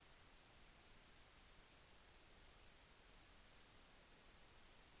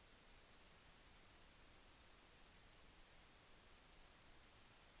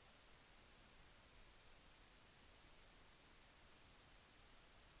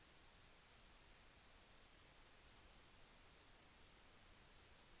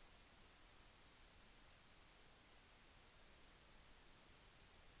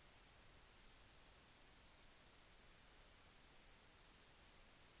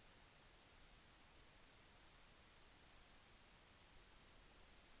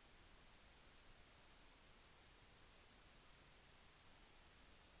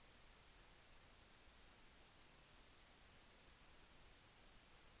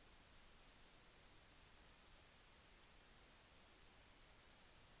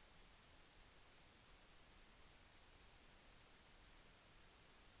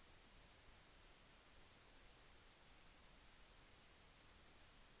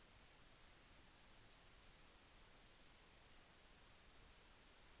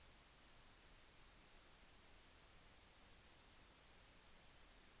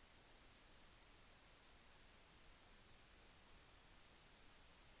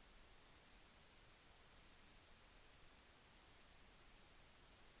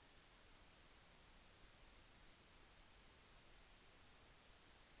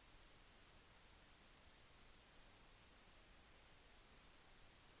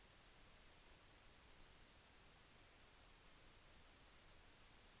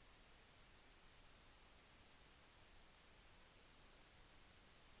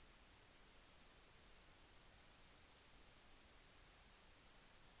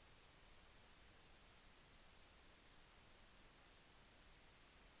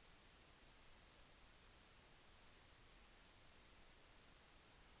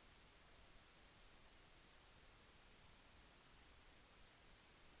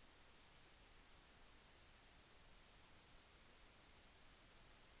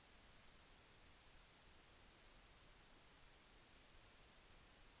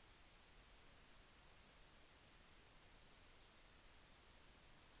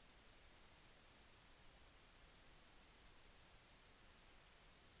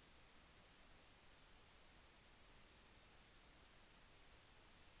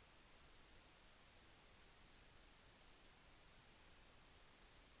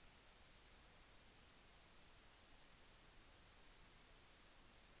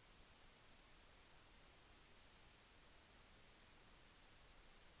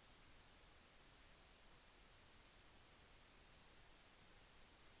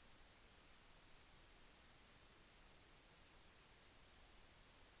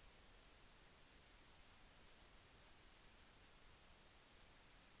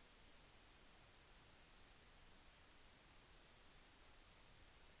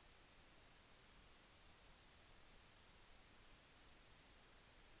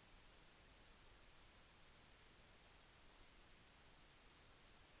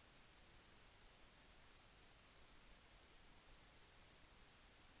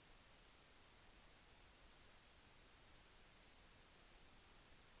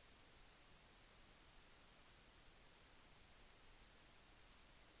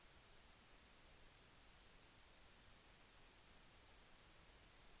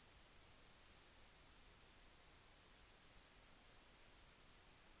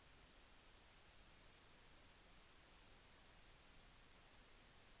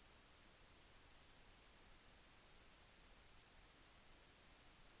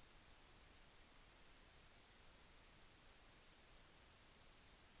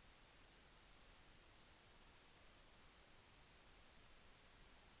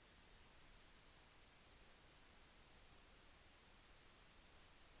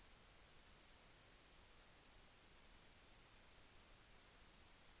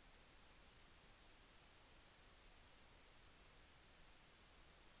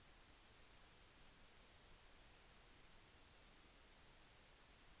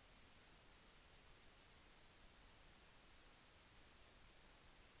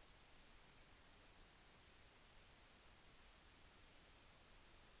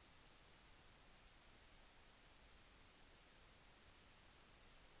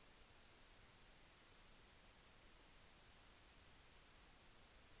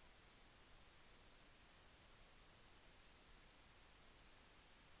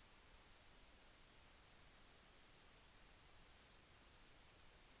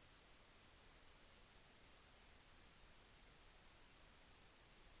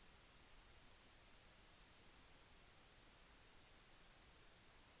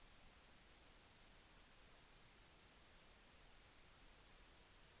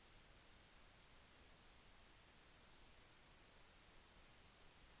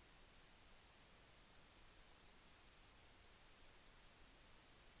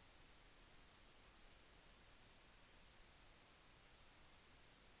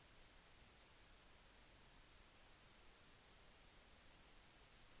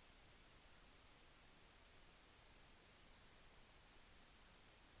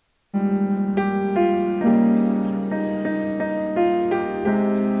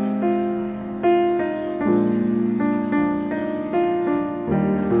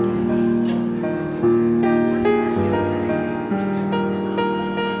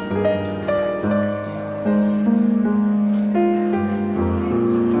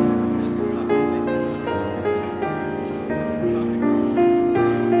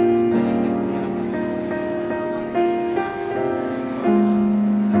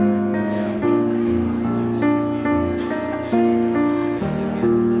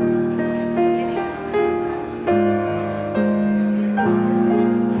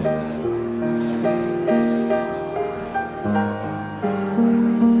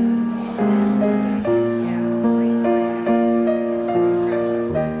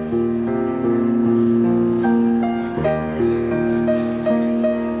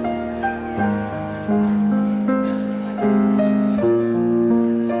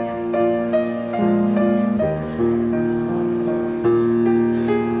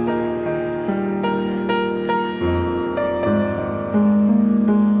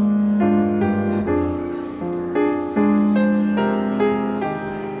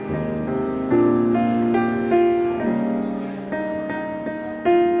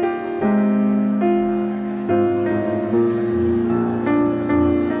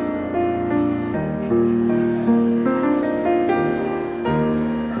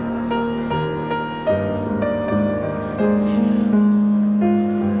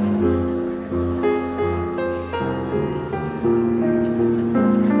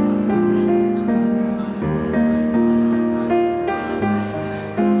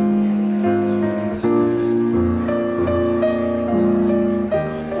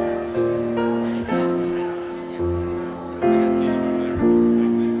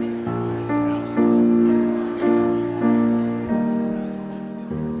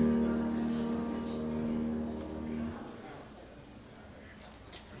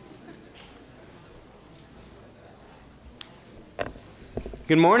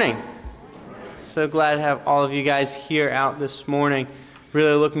Good morning. So glad to have all of you guys here out this morning.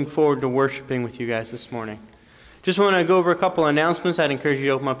 Really looking forward to worshiping with you guys this morning. Just want to go over a couple announcements. I'd encourage you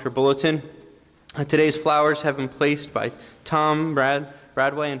to open up your bulletin. Today's flowers have been placed by Tom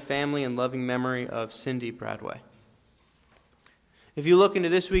Bradway and family in loving memory of Cindy Bradway. If you look into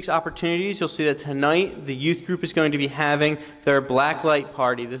this week's opportunities, you'll see that tonight the youth group is going to be having their black light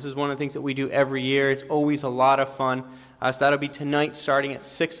party. This is one of the things that we do every year. It's always a lot of fun. So that'll be tonight starting at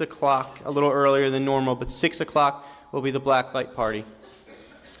 6 o'clock, a little earlier than normal, but 6 o'clock will be the black light party.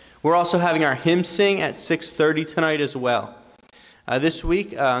 We're also having our hymn sing at 6:30 tonight as well. This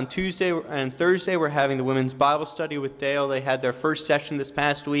week, on Tuesday and Thursday, we're having the Women's Bible Study with Dale. They had their first session this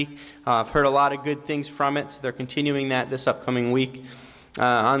past week. I've heard a lot of good things from it, so they're continuing that this upcoming week.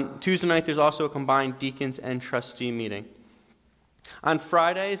 On Tuesday night, there's also a combined deacons and trustee meeting. On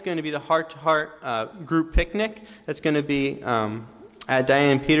Friday is going to be the heart-to-heart group picnic. That's going to be at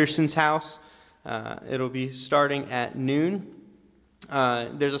Diane Peterson's house. It'll be starting at noon.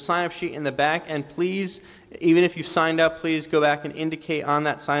 There's a sign-up sheet in the back, and please, even if you've signed up, please go back and indicate on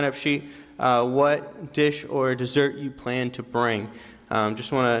that sign-up sheet what dish or dessert you plan to bring.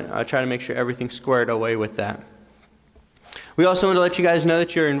 Just want to try to make sure everything's squared away with that. We also want to let you guys know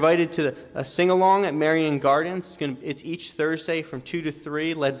that you're invited to a sing-along at Marion Gardens. It's each Thursday from 2 to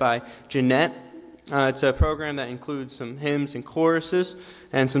 3, led by Jeanette. It's a program that includes some hymns and choruses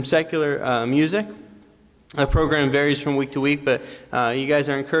and some secular music. The program varies from week to week, but you guys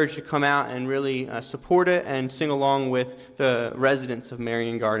are encouraged to come out and really support it and sing along with the residents of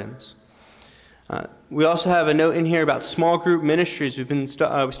Marion Gardens. We also have a note in here about small group ministries. We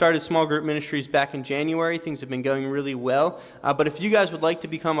started small group ministries back in January. Things have been going really well. But if you guys would like to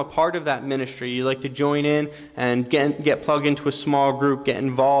become a part of that ministry, you'd like to join in and get plugged into a small group, get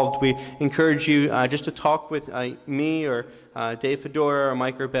involved, we encourage you just to talk with me or Dave Fedora or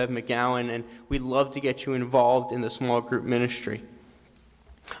Mike or Bev McGowan, and we'd love to get you involved in the small group ministry.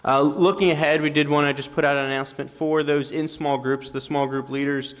 Looking ahead, we did want to just put out an announcement for those in small groups, the small group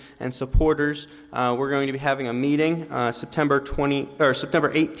leaders and supporters. We're going to be having a meeting September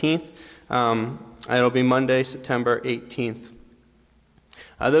 18th. It'll be Monday, September 18th.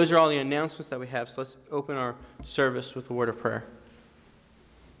 Those are all the announcements that we have, so let's open our service with a word of prayer.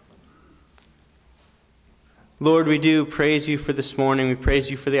 Lord, we do praise you for this morning. We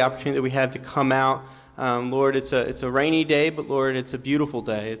praise you for the opportunity that we have to come out. Lord, it's a rainy day, but Lord, it's a beautiful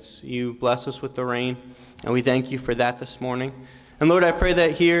day. You bless us with the rain, and we thank you for that this morning. And Lord, I pray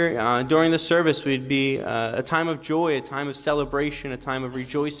that here during the service would be a time of joy, a time of celebration, a time of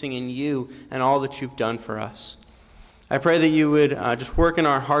rejoicing in you and all that you've done for us. I pray that you would just work in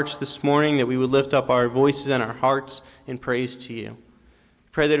our hearts this morning, that we would lift up our voices and our hearts in praise to you.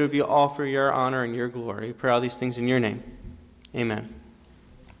 Pray that it would be all for your honor and your glory. We pray all these things in your name. Amen.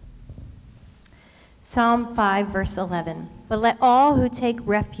 Psalm 5, verse 11. But let all who take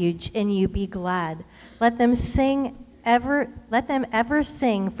refuge in you be glad. Let them ever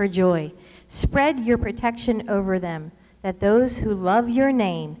sing for joy. Spread your protection over them, that those who love your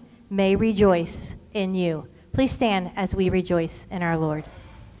name may rejoice in you. Please stand as we rejoice in our Lord.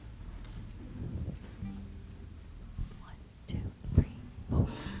 1, 2, 3, 4.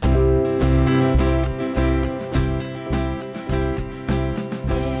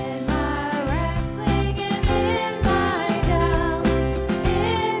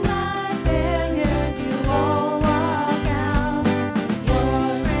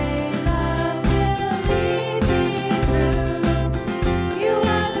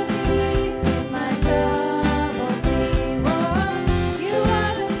 You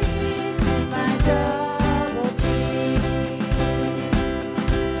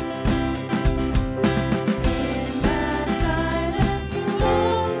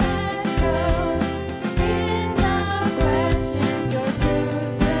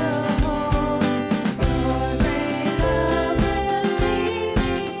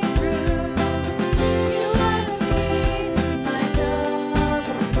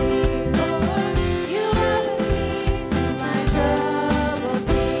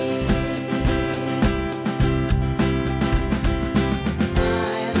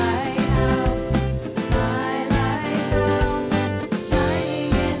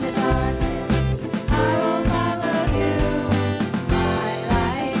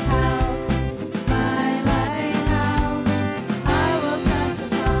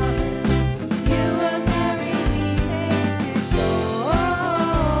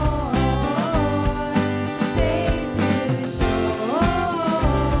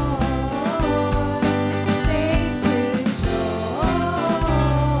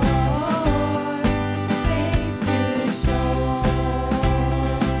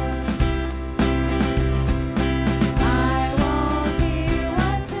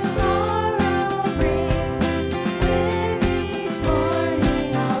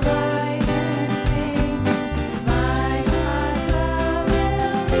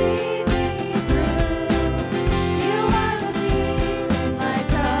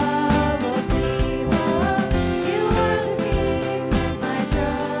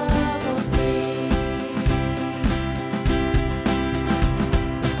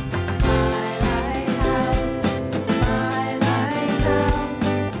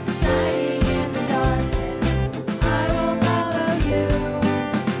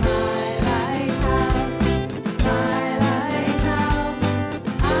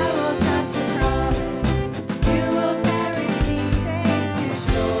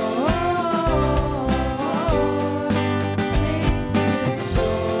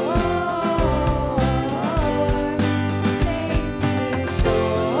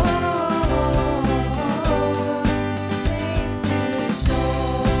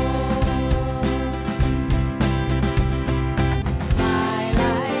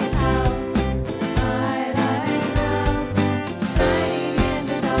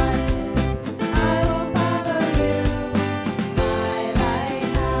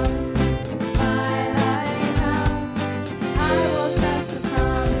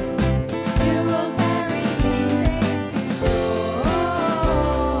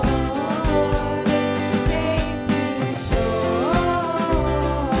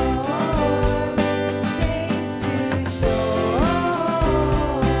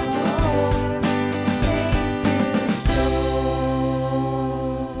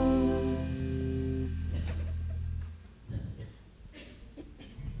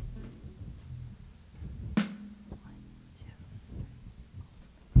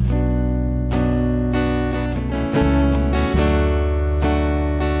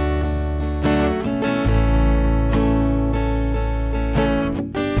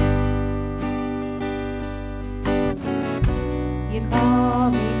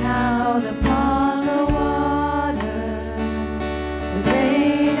out upon the waters, the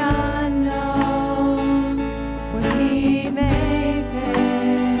great unknown, where He may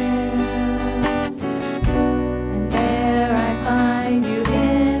fail. And there I find you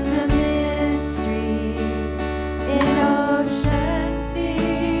in the mystery, in ocean's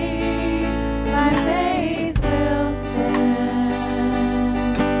deep, my faith will stand.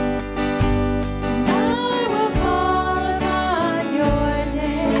 And I will call upon your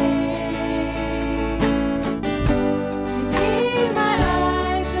name, and keep my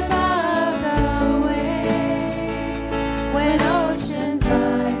eyes above the waves. When oceans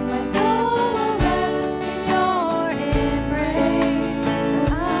rise, my soul will rest in your embrace.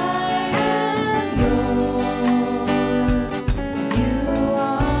 I am yours, and you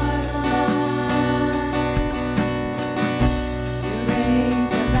are mine. Your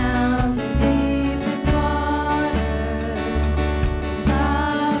grace abounds in deepest waters. Your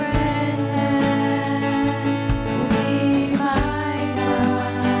sovereign hand will be my guide.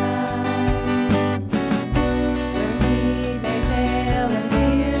 Where feet may fail and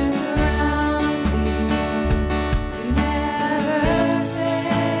fear surrounds me, you never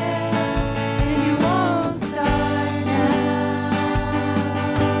fail, and you won't start now.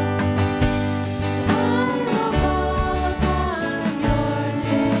 I will call upon your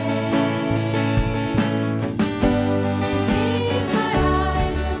name, keep my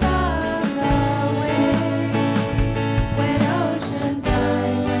eyes above the waves. When oceans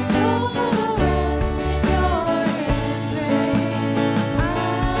rise, my soul will rest in your embrace. I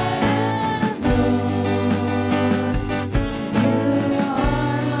am yours, and you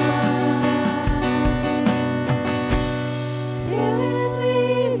are mine. Spirit,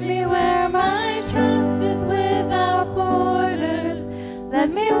 lead me where my trust is without borders. Let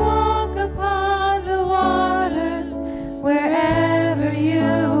me walk upon the waters wherever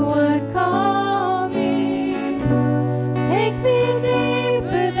you would call me. Take me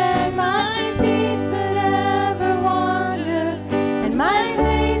deeper than my feet could ever wander, and my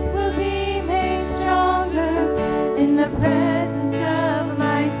faith will be made stronger in the presence of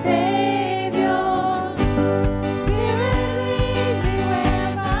my Savior. Spirit, lead me where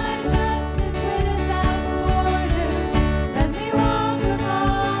my trust is without borders. Let me walk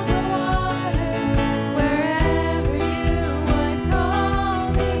upon the waters wherever you would call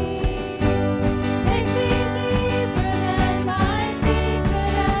me. Take me deeper than my feet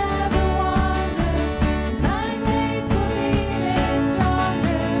could ever wander, and my faith will be made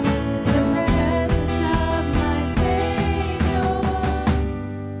stronger in the presence of my Savior.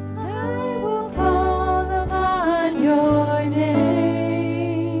 I will call upon your name,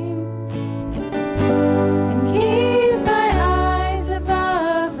 and keep my eyes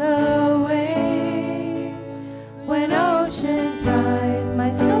above the waves. When oceans rise, my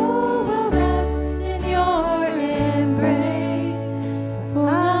soul will rest in your embrace. For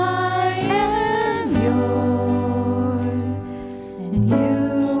I am yours, and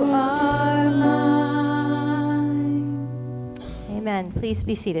you are mine. Amen. Please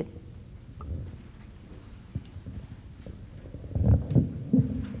be seated.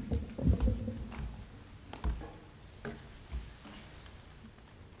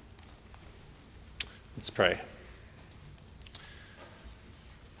 Let's pray.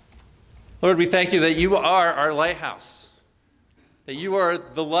 Lord, we thank you that you are our lighthouse, that you are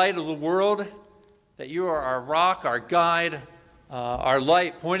the light of the world, that you are our rock, our guide, our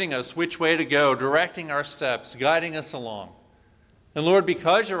light pointing us which way to go, directing our steps, guiding us along. And Lord,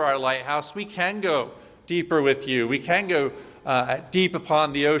 because you're our lighthouse, we can go deeper with you. We can go deep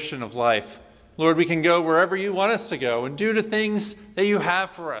upon the ocean of life. Lord, we can go wherever you want us to go and do the things that you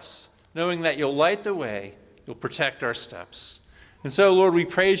have for us, knowing that you'll light the way, you'll protect our steps. And so, Lord, we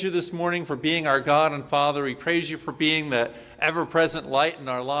praise you this morning for being our God and Father. We praise you for being the ever-present light in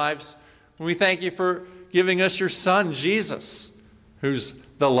our lives. And we thank you for giving us your Son, Jesus,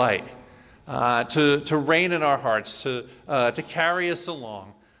 who's the light, to reign in our hearts, to carry us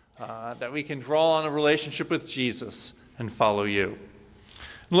along, that we can draw on a relationship with Jesus and follow you.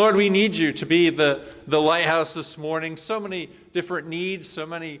 Lord, we need you to be the lighthouse this morning. So many different needs, so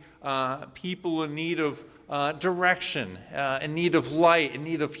many people in need of direction, in need of light, in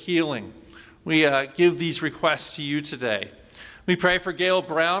need of healing. We give these requests to you today. We pray for Gail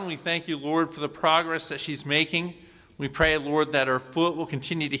Brown. We thank you, Lord, for the progress that she's making. We pray, Lord, that her foot will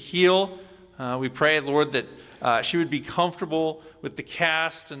continue to heal. We pray, Lord, that she would be comfortable with the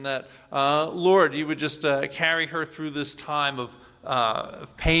cast, and that, Lord, you would just carry her through this time of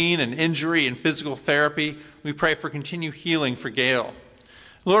pain and injury and physical therapy. We pray for continued healing for Gail.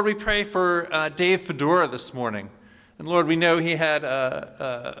 Lord, we pray for Dave Fedora this morning. And Lord, we know he had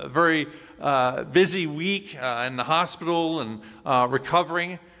a very busy week in the hospital and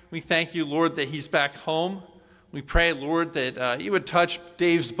recovering. We thank you, Lord, that he's back home. We pray, Lord, that you would touch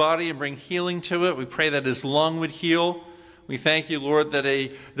Dave's body and bring healing to it. We pray that his lung would heal. We thank you, Lord, that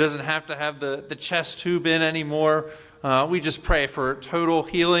he doesn't have to have the chest tube in anymore. We just pray for total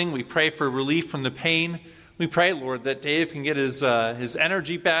healing. We pray for relief from the pain. We pray, Lord, that Dave can get his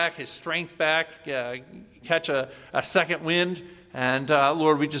energy back, his strength back, catch a second wind. And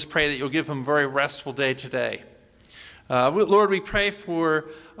Lord, we just pray that you'll give him a very restful day today. Lord, we pray for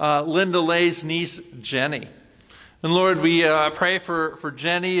Linda Lay's niece, Jenny. And Lord, we pray for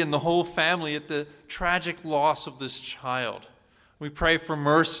Jenny and the whole family at the tragic loss of this child. We pray for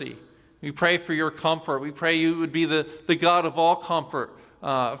mercy. We pray for your comfort. We pray you would be the God of all comfort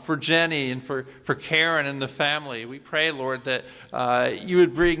for Jenny and for Karen and the family. We pray, Lord, that you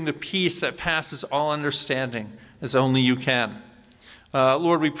would bring the peace that passes all understanding as only you can.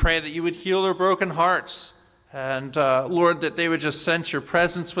 Lord, we pray that you would heal their broken hearts. And Lord, that they would just sense your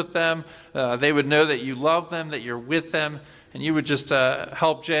presence with them. They would know that you love them, that you're with them, and you would just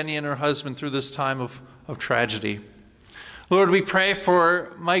help Jenny and her husband through this time of tragedy. Lord, we pray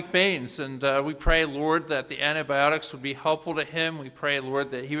for Mike Baines, and we pray, Lord, that the antibiotics would be helpful to him. We pray,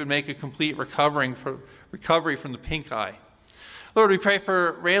 Lord, that he would make a complete recovery from the pink eye. Lord, we pray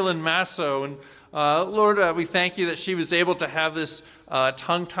for Raylan Masso, and Lord, we thank you that she was able to have this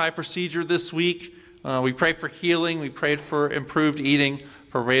tongue tie procedure this week. We pray for healing. We pray for improved eating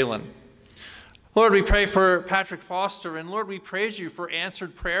for Raylan. Lord, we pray for Patrick Foster, and Lord, we praise you for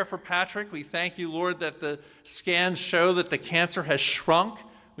answered prayer for Patrick. We thank you, Lord, that the scans show that the cancer has shrunk.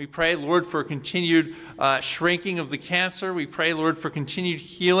 We pray, Lord, for continued shrinking of the cancer. We pray, Lord, for continued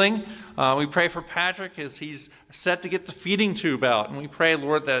healing. We pray for Patrick as he's set to get the feeding tube out, and we pray,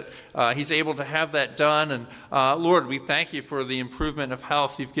 Lord, that he's able to have that done. And Lord, we thank you for the improvement of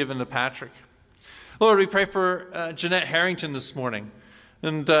health you've given to Patrick. Lord, we pray for Jeanette Harrington this morning.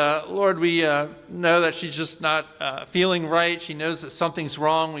 And Lord, we know that she's just not feeling right. She knows that something's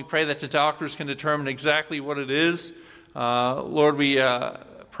wrong. We pray that the doctors can determine exactly what it is. Lord, we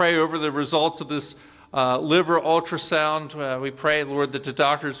pray over the results of this liver ultrasound. We pray, Lord, that the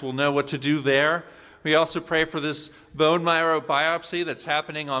doctors will know what to do there. We also pray for this bone marrow biopsy that's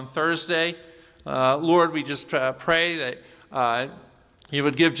happening on Thursday. Lord, we just pray that you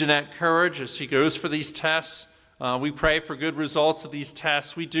would give Jeanette courage as she goes for these tests. We pray for good results of these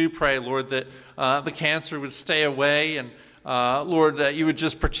tests. We do pray, Lord, that the cancer would stay away, and Lord, that you would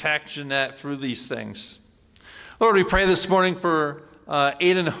just protect Jeanette through these things. Lord, we pray this morning for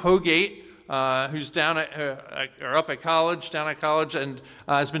Aiden Hogate, who's up at college, and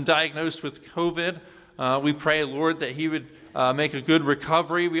has been diagnosed with COVID. We pray, Lord, that he would make a good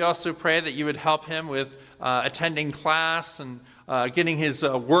recovery. We also pray that you would help him with attending class and getting his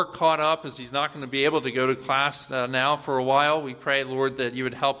work caught up, as he's not going to be able to go to class now for a while. We pray, Lord, that you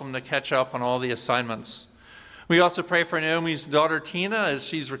would help him to catch up on all the assignments. We also pray for Naomi's daughter, Tina, as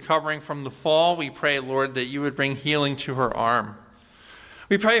she's recovering from the fall. We pray, Lord, that you would bring healing to her arm.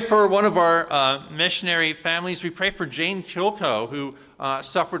 We pray for one of our missionary families. We pray for Jane Kilco, who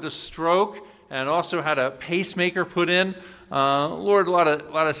suffered a stroke and also had a pacemaker put in. Lord, a lot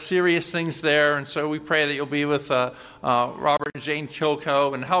of serious things there, and so we pray that you'll be with Robert and Jane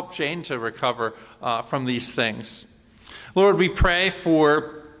Kilco and help Jane to recover from these things. Lord, we pray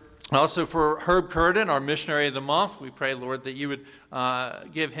also for Herb Curtin, our missionary of the month. We pray, Lord, that you would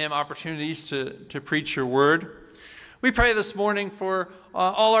give him opportunities to preach your word. We pray this morning for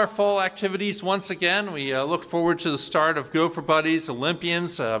all our fall activities. Once again, we look forward to the start of Go for Buddies,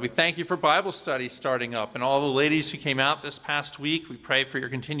 Olympians. We thank you for Bible study starting up, and all the ladies who came out this past week. We pray for your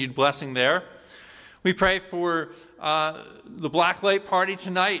continued blessing there. We pray for the Blacklight Party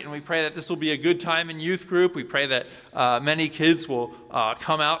tonight, and we pray that this will be a good time in youth group. We pray that many kids will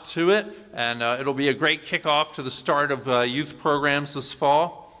come out to it, and it'll be a great kickoff to the start of youth programs this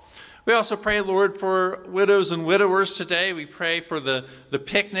fall. We also pray, Lord, for widows and widowers today. We pray for the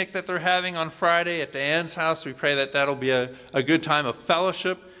picnic that they're having on Friday at Diane's house. We pray that that'll be a good time of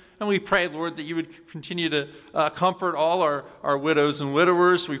fellowship. And we pray, Lord, that you would continue to comfort all our widows and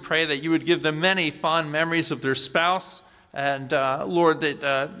widowers. We pray that you would give them many fond memories of their spouse. And, Lord,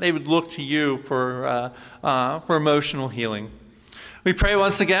 that they would look to you for emotional healing. We pray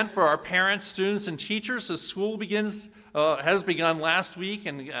once again for our parents, students, and teachers as school has begun last week,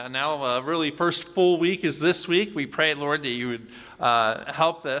 and now really first full week is this week. We pray, Lord, that you would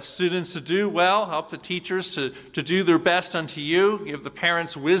help the students to do well, help the teachers to do their best unto you, give the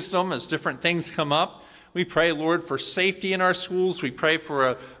parents wisdom as different things come up. We pray, Lord, for safety in our schools. We pray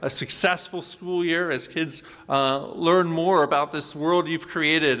for a successful school year as kids learn more about this world you've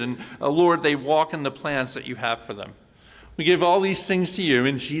created. And, Lord, they walk in the plans that you have for them. We give all these things to you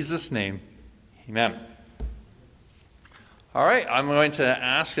in Jesus' name. Amen. All right, I'm going to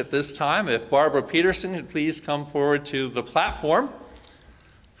ask at this time if Barbara Peterson could please come forward to the platform.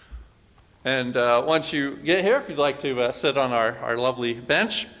 And once you get here, if you'd like to sit on our lovely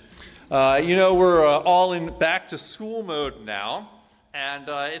bench. We're all in back to school mode now, and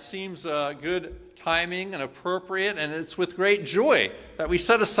it seems good timing and appropriate, and it's with great joy that we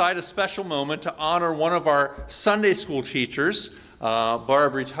set aside a special moment to honor one of our Sunday school teachers.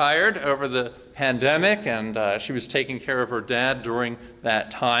 Barb retired over the pandemic, and she was taking care of her dad during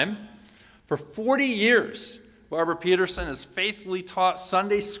that time. For 40 years, Barbara Peterson has faithfully taught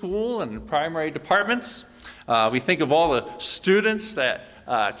Sunday school and primary departments. We think of all the students that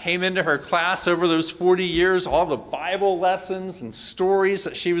came into her class over those 40 years, all the Bible lessons and stories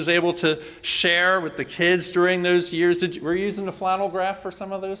that she was able to share with the kids during those years. Were you using the flannel graph for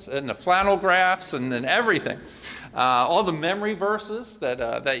some of those? And the flannel graphs and everything. All the memory verses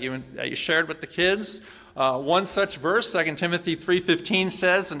that you shared with the kids. One such verse, 2 Timothy 3:15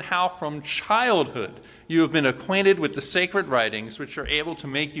 says, "And how from childhood you have been acquainted with the sacred writings, which are able to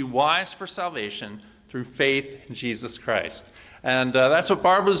make you wise for salvation through faith in Jesus Christ." And that's what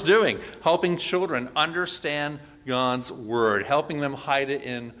Barbara's doing, helping children understand God's word, helping them hide it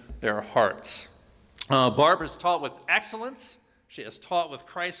in their hearts. Barbara's taught with excellence. She has taught with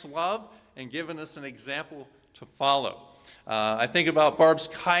Christ's love and given us an example to follow. I think about Barb's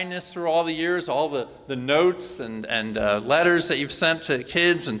kindness through all the years, all the notes and letters that you've sent to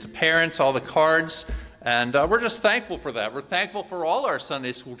kids and to parents, all the cards. And we're just thankful for that. We're thankful for all our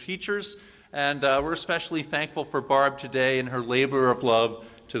Sunday school teachers. And we're especially thankful for Barb today and her labor of love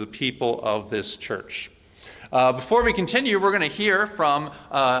to the people of this church. Before we continue, we're going to hear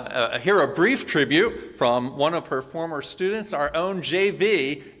a brief tribute from one of her former students. Our own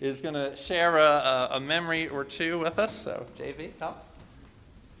JV is going to share a memory or two with us. So, JV, come.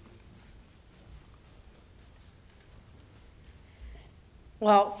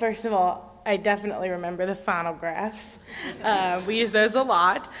 Well, first of all, I definitely remember the flannel graphs. We use those a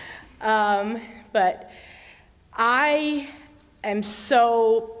lot. But I am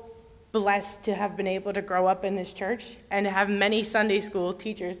so blessed to have been able to grow up in this church and to have many Sunday school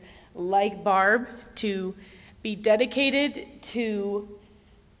teachers like Barb to be dedicated to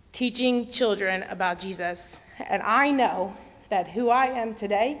teaching children about Jesus. And I know that who I am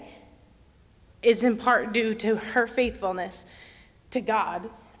today is in part due to her faithfulness to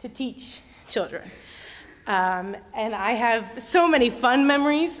God to teach children. And I have so many fun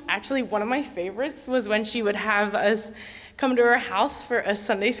memories. Actually, one of my favorites was when she would have us come to her house for a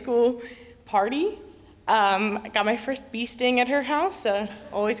Sunday school party. I got my first bee sting at her house, so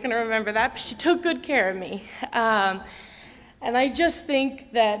always going to remember that. But she took good care of me. And I just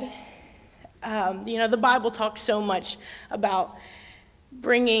think that, the Bible talks so much about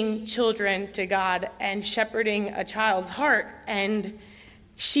bringing children to God and shepherding a child's heart. And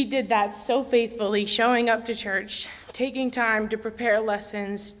she did that so faithfully, showing up to church, taking time to prepare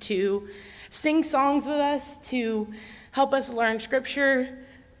lessons, to sing songs with us, to help us learn scripture.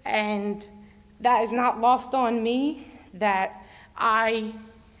 And that is not lost on me, that I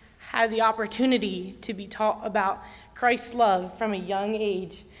had the opportunity to be taught about Christ's love from a young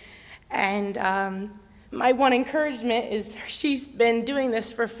age. And my one encouragement is she's been doing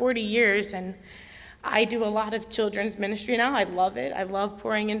this for 40 years, and I do a lot of children's ministry now. I love it. I love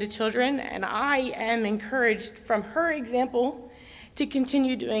pouring into children, and I am encouraged from her example to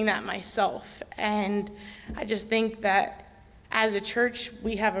continue doing that myself. And I just think that as a church,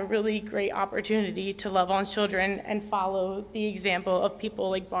 we have a really great opportunity to love on children and follow the example of people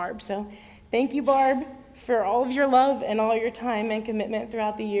like Barb. So thank you, Barb, for all of your love and all your time and commitment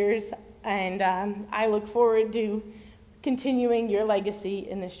throughout the years. And I look forward to continuing your legacy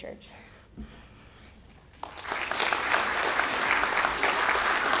in this church.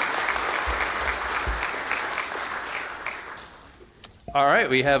 All right,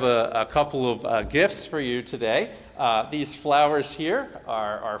 we have a couple of gifts for you today. These flowers here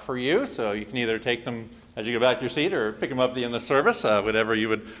are for you, so you can either take them as you go back to your seat or pick them up at the end of the service, whatever you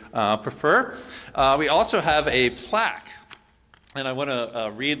would prefer. We also have a plaque, and I want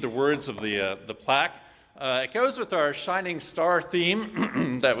to read the words of the plaque. It goes with our Shining Star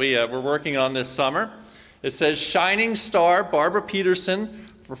theme that we're working on this summer. It says, "Shining Star, Barbara Peterson,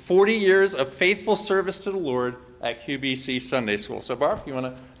 for 40 years of faithful service to the Lord at QBC Sunday School." So, Barb, you want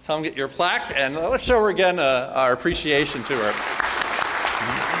to come get your plaque? And let's show her again our appreciation to her.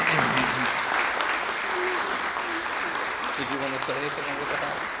 put anything over the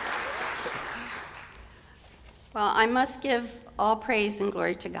hat? Well, I must give all praise and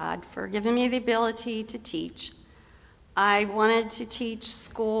glory to God for giving me the ability to teach. I wanted to teach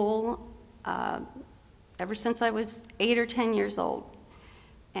school ever since I was 8 or 10 years old.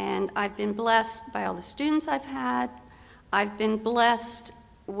 And I've been blessed by all the students I've had. I've been blessed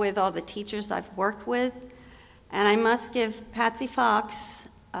with all the teachers I've worked with. And I must give Patsy Fox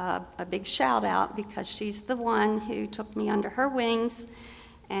a big shout out because she's the one who took me under her wings.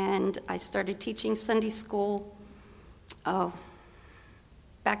 And I started teaching Sunday school,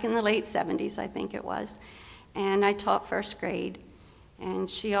 back in the late 70s, I think it was. And I taught first grade. And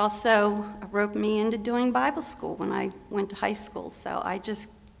she also roped me into doing Bible school when I went to high school. So I just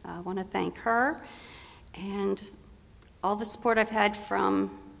want to thank her and all the support I've had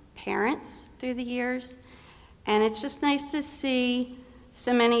from parents through the years. And it's just nice to see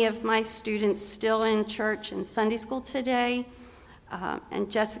so many of my students still in church and Sunday school today.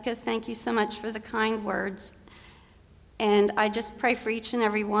 And Jessica, thank you so much for the kind words. And I just pray for each and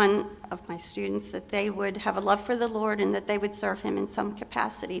every one of my students that they would have a love for the Lord and that they would serve him in some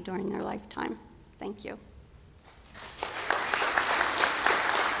capacity during their lifetime. Thank you.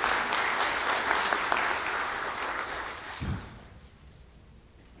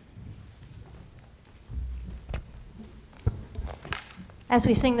 As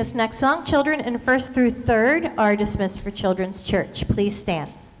we sing this next song, children in 1st through 3rd are dismissed for Children's Church. Please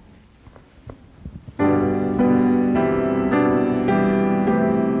stand.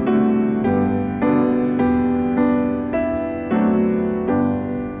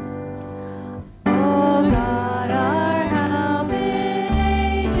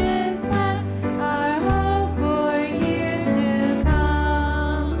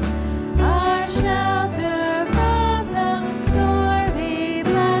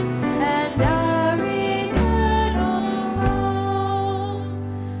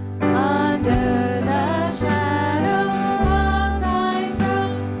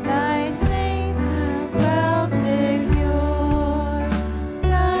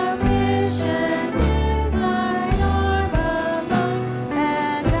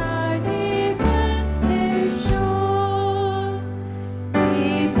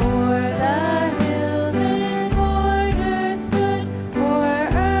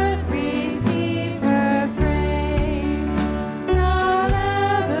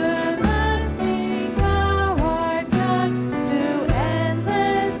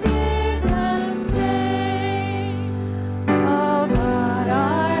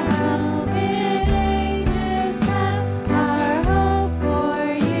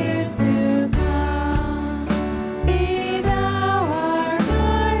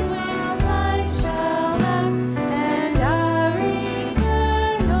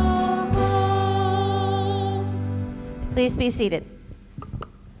 Please be seated.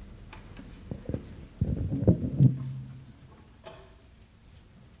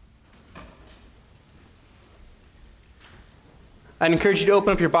 I'd encourage you to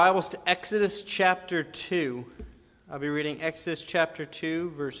open up your Bibles to Exodus chapter 2. I'll be reading Exodus chapter 2,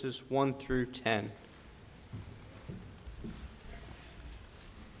 verses 1 through 10.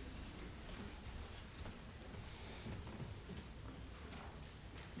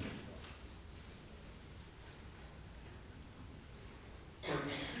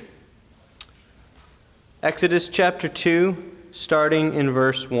 Exodus chapter 2, starting in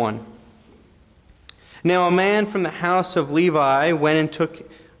verse 1. Now a man from the house of Levi went and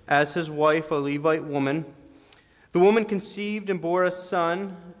took as his wife a Levite woman. The woman conceived and bore a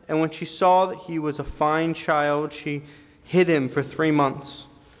son, and when she saw that he was a fine child, she hid him for 3 months.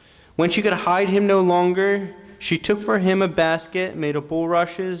 When she could hide him no longer, she took for him a basket made of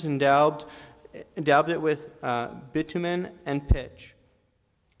bulrushes and daubed it with bitumen and pitch.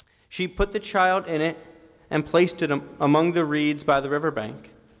 She put the child in it and placed it among the reeds by the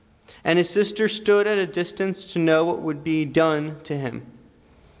riverbank. And his sister stood at a distance to know what would be done to him.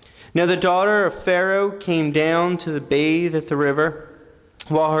 Now the daughter of Pharaoh came down to bathe at the river,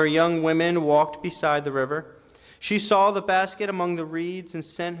 while her young women walked beside the river. She saw the basket among the reeds and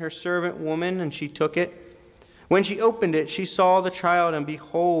sent her servant woman, and she took it. When she opened it, she saw the child, and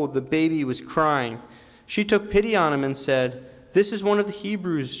behold, the baby was crying. She took pity on him and said, "This is one of the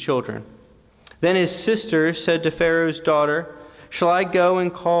Hebrews' children." Then his sister said to Pharaoh's daughter, "Shall I go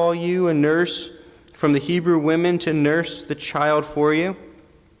and call you a nurse from the Hebrew women to nurse the child for you?"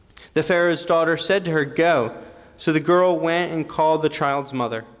 The Pharaoh's daughter said to her, "Go." So the girl went and called the child's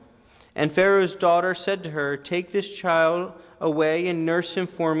mother. And Pharaoh's daughter said to her, "Take this child away and nurse him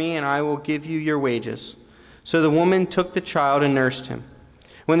for me, and I will give you your wages." So the woman took the child and nursed him.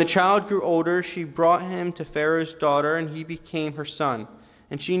 When the child grew older, she brought him to Pharaoh's daughter, and he became her son.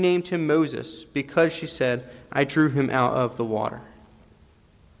 And she named him Moses, because she said, I drew him out of the water.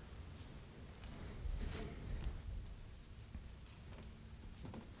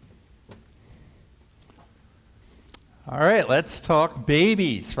 All right, let's talk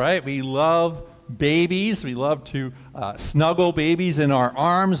babies, right? We love babies. We love to snuggle babies in our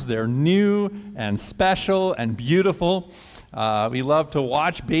arms. They're new and special and beautiful. We love to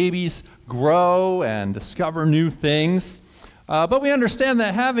watch babies grow and discover new things. But we understand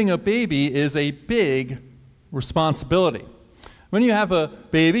that having a baby is a big responsibility. When you have a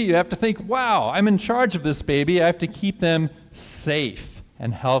baby, you have to think, wow, I'm in charge of this baby. I have to keep them safe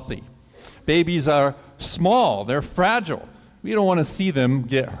and healthy. Babies are small. They're fragile. We don't want to see them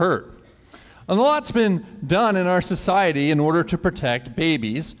get hurt. And a lot's been done in our society in order to protect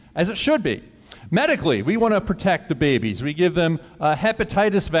babies, as it should be. Medically, we want to protect the babies. We give them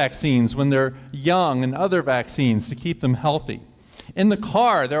hepatitis vaccines when they're young and other vaccines to keep them healthy. In the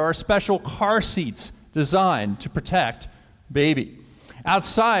car, there are special car seats designed to protect baby.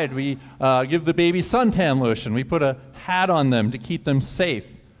 Outside, we give the baby suntan lotion. We put a hat on them to keep them safe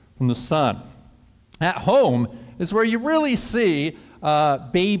from the sun. At home is where you really see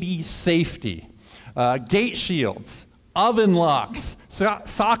baby safety. Gate shields, oven locks,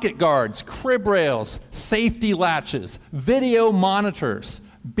 socket guards, crib rails, safety latches, video monitors,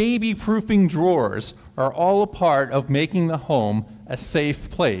 baby-proofing drawers are all a part of making the home a safe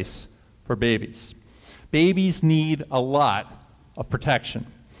place for babies. Babies need a lot of protection.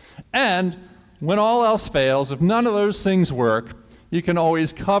 And when all else fails, if none of those things work, you can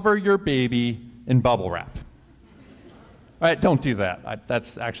always cover your baby in bubble wrap. All right, don't do that.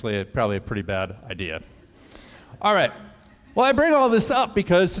 That's actually probably a pretty bad idea. All right. Well, I bring all this up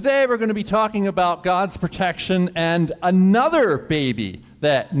because today we're going to be talking about God's protection and another baby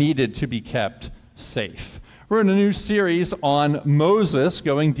that needed to be kept safe. We're in a new series on Moses,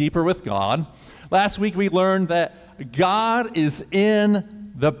 going deeper with God. Last week we learned that God is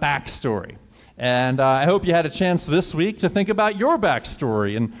in the backstory. And I hope you had a chance this week to think about your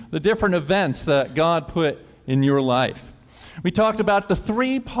backstory and the different events that God put in your life. We talked about the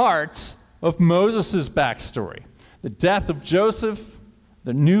 3 parts of Moses' backstory: the death of Joseph,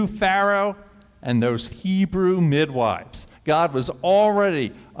 the new Pharaoh, and those Hebrew midwives. God was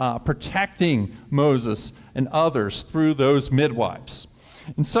already protecting Moses and others through those midwives.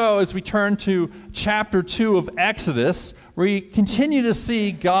 And so as we turn to chapter 2 of Exodus, we continue to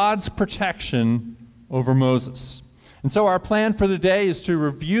see God's protection over Moses. And so our plan for the day is to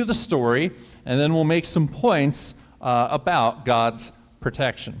review the story, and then we'll make some points about God's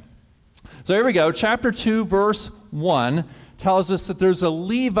protection. So here we go. Chapter 2, verse 1 tells us that there's a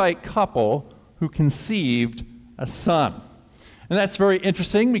Levite couple who conceived a son. And that's very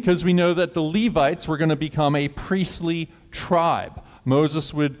interesting because we know that the Levites were going to become a priestly tribe.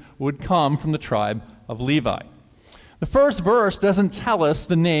 Moses would come from the tribe of Levi. The first verse doesn't tell us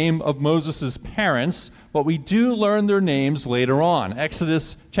the name of Moses' parents, but we do learn their names later on.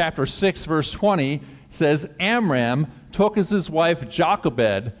 Exodus chapter 6, verse 20 says, Amram took as his wife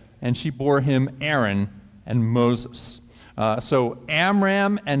Jochebed, and she bore him Aaron and Moses. So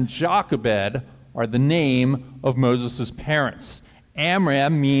Amram and Jochebed are the name of Moses' parents.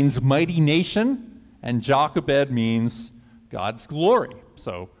 Amram means mighty nation, and Jochebed means God's glory.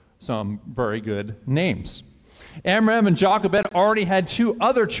 So some very good names. Amram and Jochebed already had 2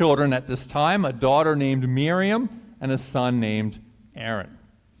 other children at this time, a daughter named Miriam and a son named Aaron.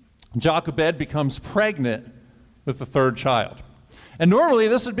 Jochebed becomes pregnant with the 3rd child. And normally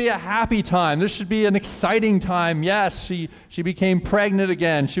this would be a happy time. This should be an exciting time. Yes, she became pregnant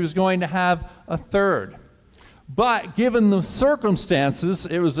again. She was going to have a 3rd. But given the circumstances,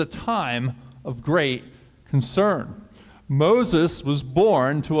 it was a time of great concern. Moses was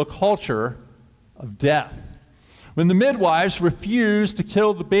born to a culture of death. When the midwives refused to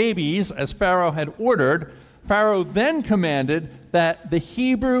kill the babies as Pharaoh had ordered, Pharaoh then commanded that the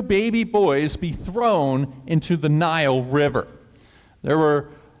Hebrew baby boys be thrown into the Nile River. There were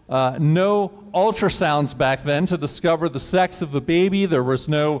no ultrasounds back then to discover the sex of the baby. There was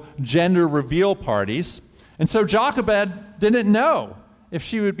no gender reveal parties. And so Jochebed didn't know if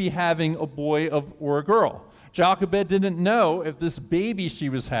she would be having a boy or a girl. Jochebed didn't know if this baby she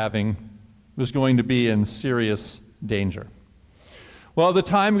was having was going to be in serious danger. Well, the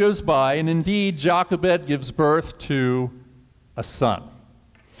time goes by, and indeed, Jochebed gives birth to a son.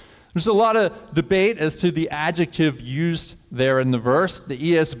 There's a lot of debate as to the adjective used there in the verse. The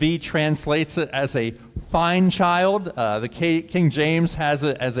ESV translates it as a fine child. The King James has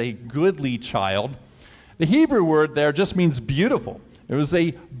it as a goodly child. The Hebrew word there just means beautiful. It was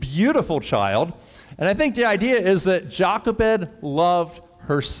a beautiful child. And I think the idea is that Jochebed loved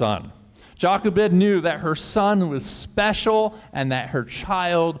her son. Jochebed knew that her son was special and that her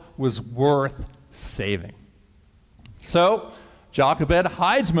child was worth saving. So Jochebed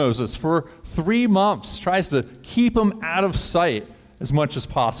hides Moses for 3 months, tries to keep him out of sight as much as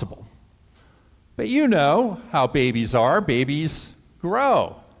possible. But you know how babies are. Babies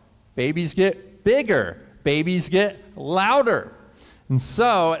grow. Babies get bigger. Babies get louder. And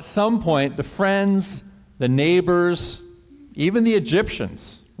so at some point, the friends, the neighbors, even the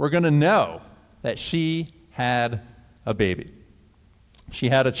Egyptians were going to know that she had a baby. She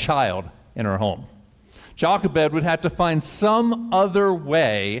had a child in her home. Jochebed would have to find some other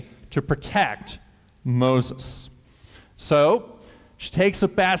way to protect Moses. So she takes a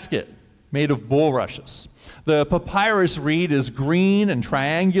basket made of bulrushes. The papyrus reed is green and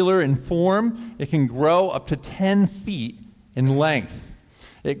triangular in form. It can grow up to 10 feet in length.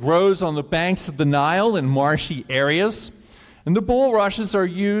 It grows on the banks of the Nile in marshy areas, and the bulrushes are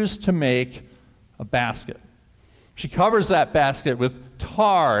used to make a basket. She covers that basket with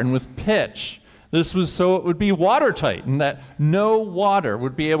tar and with pitch. This was so it would be watertight and that no water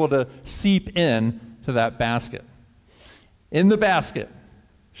would be able to seep in to that basket. In the basket,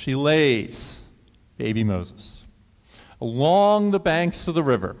 she lays baby Moses along the banks of the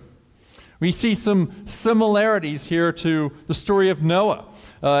river. We see some similarities here to the story of Noah.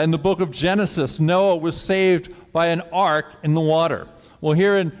 In the book of Genesis, Noah was saved by an ark in the water. Well,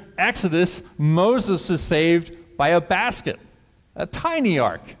 here in Exodus, Moses is saved by a basket, a tiny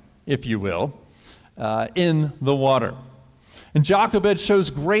ark, if you will, in the water. And Jochebed shows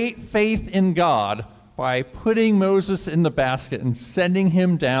great faith in God by putting Moses in the basket and sending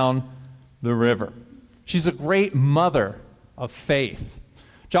him down the river. She's a great mother of faith.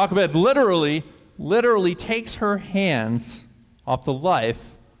 Jochebed literally takes her hands off the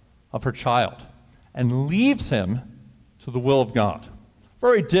life of her child and leaves him to the will of God.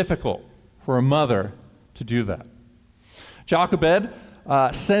 Very difficult for a mother to do that. Jochebed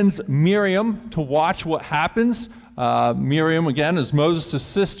sends Miriam to watch what happens. Miriam, again, is Moses'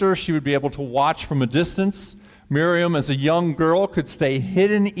 sister. She would be able to watch from a distance. Miriam, as a young girl, could stay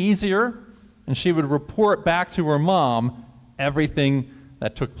hidden easier, and she would report back to her mom everything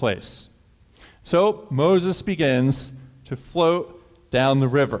that took place. So Moses begins to float down the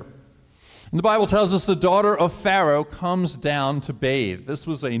river. And the Bible tells us the daughter of Pharaoh comes down to bathe. This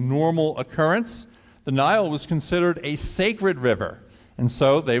was a normal occurrence. The Nile was considered a sacred river, and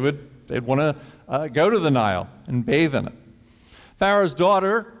so they'd want to go to the Nile and bathe in it. Pharaoh's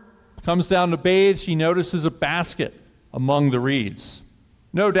daughter comes down to bathe. She notices a basket among the reeds.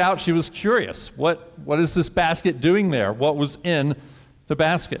 No doubt she was curious. What is this basket doing there? What was in the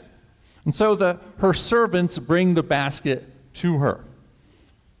basket? And so her servants bring the basket to her.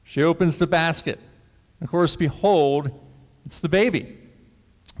 She opens the basket. Of course, behold, it's the baby.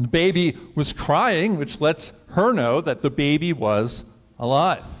 The baby was crying, which lets her know that the baby was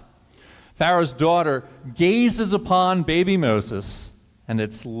alive. Pharaoh's daughter gazes upon baby Moses, and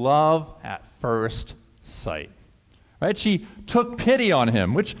it's love at first sight. Right? She took pity on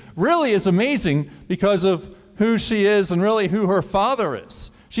him, which really is amazing because of who she is and really who her father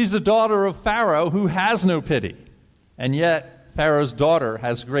is. She's the daughter of Pharaoh who has no pity, and yet Pharaoh's daughter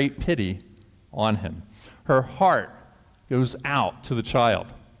has great pity on him. Her heart goes out to the child.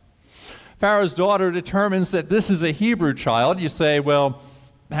 Pharaoh's daughter determines that this is a Hebrew child. You say, well,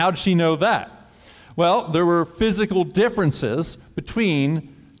 how'd she know that? Well, there were physical differences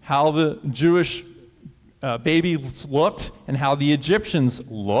between how the Jewish babies looked and how the Egyptians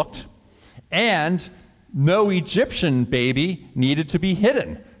looked, and no Egyptian baby needed to be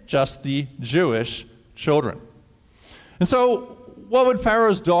hidden, just the Jewish children. And so, what would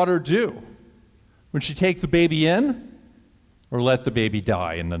Pharaoh's daughter do? Would she take the baby in or let the baby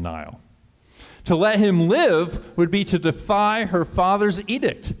die in the Nile? To let him live would be to defy her father's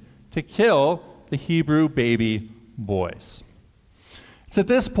edict to kill the Hebrew baby boys. It's at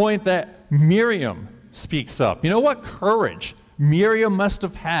this point that Miriam speaks up. You know what courage Miriam must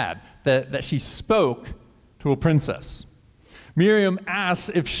have had that she spoke to a princess. Miriam asks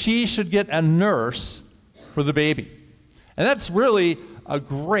if she should get a nurse for the baby. And that's really a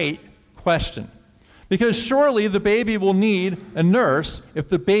great question, because surely the baby will need a nurse if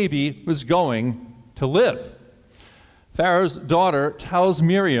the baby was going to live. Pharaoh's daughter tells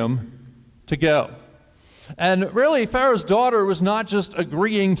Miriam to go. And really, Pharaoh's daughter was not just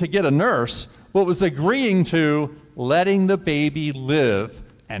agreeing to get a nurse, but was agreeing to letting the baby live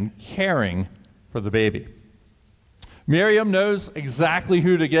and caring for the baby. Miriam knows exactly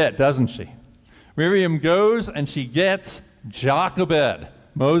who to get, doesn't she? Miriam goes and she gets Jochebed,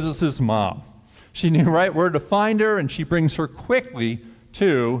 Moses' mom. She knew right where to find her, and she brings her quickly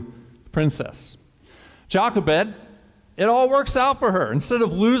to the princess. Jochebed, it all works out for her. Instead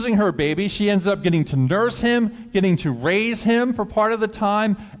of losing her baby, she ends up getting to nurse him, getting to raise him for part of the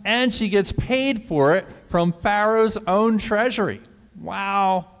time, and she gets paid for it from Pharaoh's own treasury.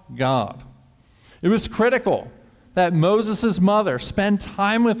 Wow, God. It was critical that Moses' mother spend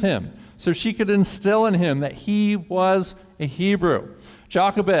time with him so she could instill in him that he was a Hebrew.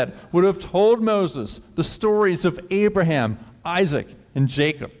 Jochebed would have told Moses the stories of Abraham, Isaac, and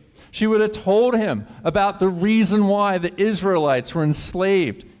Jacob. She would have told him about the reason why the Israelites were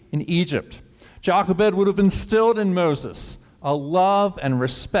enslaved in Egypt. Jochebed would have instilled in Moses a love and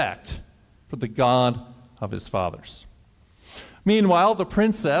respect for the God of his fathers. Meanwhile, the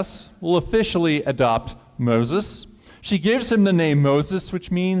princess will officially adopt Moses. She gives him the name Moses,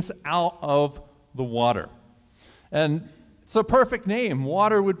 which means out of the water. And it's a perfect name.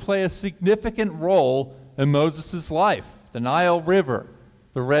 Water would play a significant role in Moses' life. The Nile River,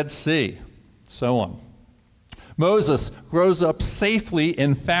 the Red Sea, so on. Moses grows up safely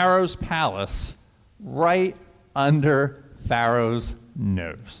in Pharaoh's palace, right under Pharaoh's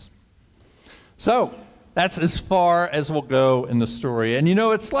nose. So, that's as far as we'll go in the story. And you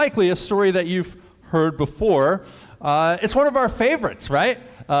know, it's likely a story that you've heard before. It's one of our favorites, right?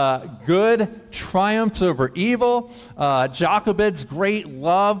 Good triumphs over evil. Jochebed's great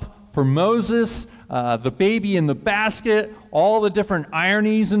love for Moses. The baby in the basket. All the different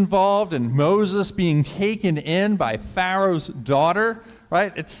ironies involved in Moses being taken in by Pharaoh's daughter,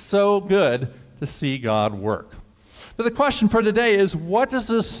 right? It's so good to see God work. But the question for today is, what does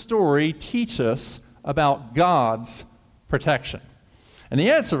this story teach us about God's protection? And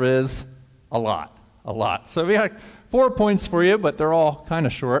the answer is a lot. So we got 4 points for you, but they're all kind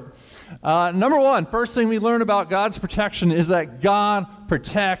of short. Number one, first thing we learn about God's protection is that God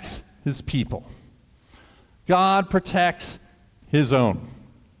protects his people. God protects his own.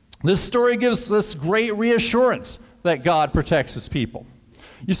 This story gives us great reassurance that God protects his people.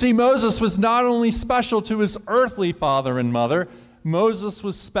 You see, Moses was not only special to his earthly father and mother, Moses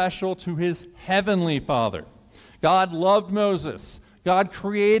was special to his heavenly Father. God loved Moses. God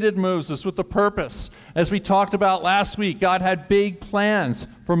created Moses with a purpose. As we talked about last week, God had big plans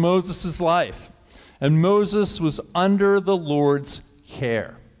for Moses' life. And Moses was under the Lord's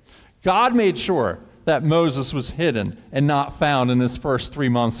care. God made sure that Moses was hidden and not found in his first 3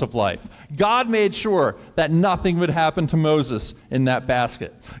 months of life. God made sure that nothing would happen to Moses in that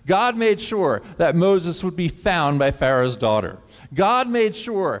basket. God made sure that Moses would be found by Pharaoh's daughter. God made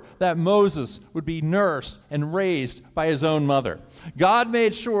sure that Moses would be nursed and raised by his own mother. God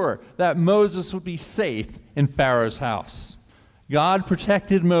made sure that Moses would be safe in Pharaoh's house. God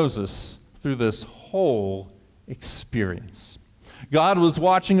protected Moses through this whole experience. God was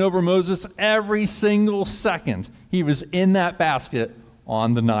watching over Moses every single second he was in that basket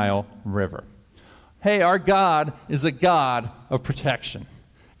on the Nile River. Hey, our God is a God of protection.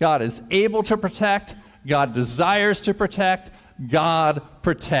 God is able to protect. God desires to protect. God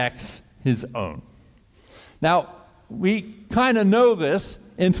protects his own. Now, we kind of know this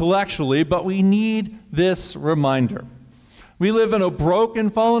intellectually, but we need this reminder. We live in a broken,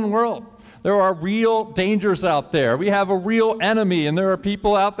 fallen world. There are real dangers out there. We have a real enemy, and there are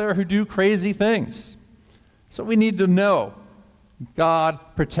people out there who do crazy things. So we need to know God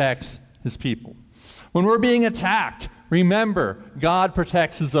protects his people. When we're being attacked, remember God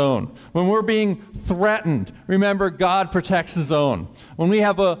protects his own. When we're being threatened, remember God protects his own. When we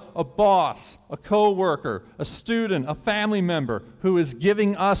have a boss, a coworker, a student, a family member who is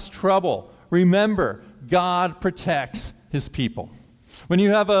giving us trouble, remember God protects his people. When you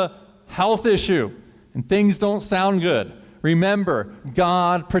have a health issue and things don't sound good, remember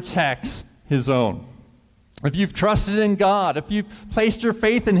God protects his own. If you've trusted in God, if you've placed your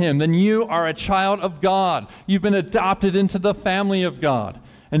faith in him, then you are a child of God. You've been adopted into the family of God.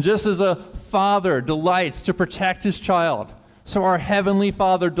 And just as a father delights to protect his child, so our heavenly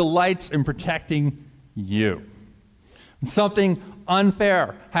Father delights in protecting you. When something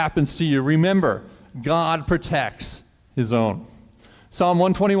unfair happens to you, remember God protects his own. Psalm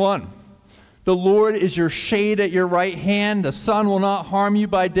 121. The Lord is your shade at your right hand. The sun will not harm you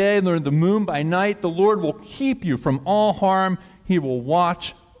by day, nor the moon by night. The Lord will keep you from all harm. He will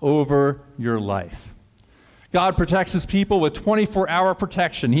watch over your life. God protects his people with 24-hour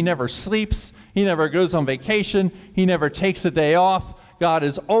protection. He never sleeps. He never goes on vacation. He never takes a day off. God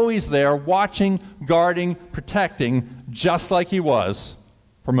is always there, watching, guarding, protecting, just like he was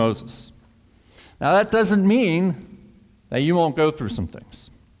for Moses. Now, that doesn't mean that you won't go through some things.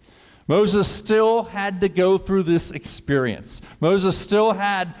 Moses still had to go through this experience. Moses still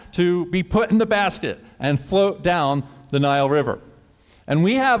had to be put in the basket and float down the Nile River. And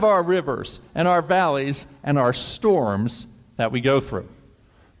we have our rivers and our valleys and our storms that we go through.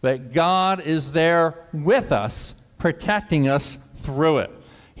 But God is there with us, protecting us through it.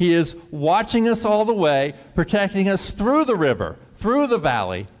 He is watching us all the way, protecting us through the river, through the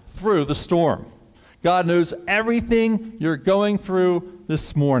valley, through the storm. God knows everything you're going through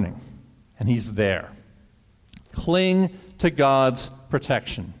this morning, and He's there. Cling to God's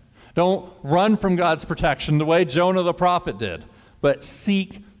protection. Don't run from God's protection the way Jonah the prophet did, but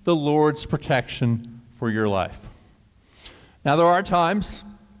seek the Lord's protection for your life. Now, there are times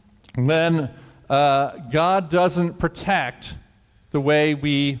when God doesn't protect the way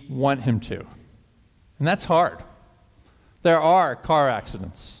we want Him to, and that's hard. There are car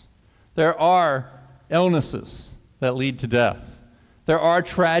accidents. There are illnesses that lead to death. There are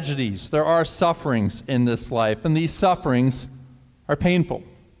tragedies. There are sufferings in this life, and these sufferings are painful.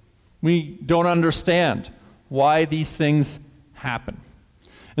 We don't understand why these things happen.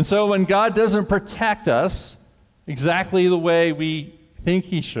 And so when God doesn't protect us exactly the way we think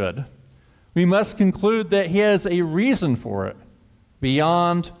He should, we must conclude that He has a reason for it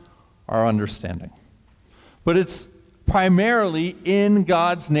beyond our understanding. But it's primarily in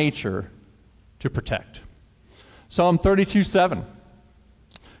God's nature to protect. Psalm 32:7.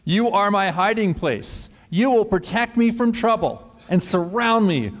 You are my hiding place. You will protect me from trouble and surround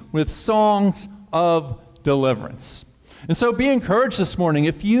me with songs of deliverance. And so be encouraged this morning.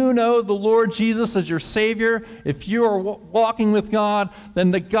 If you know the Lord Jesus as your Savior, if you are walking with God,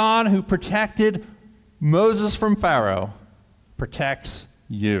 then the God who protected Moses from Pharaoh protects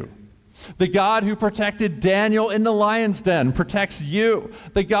you. The God who protected Daniel in the lion's den protects you.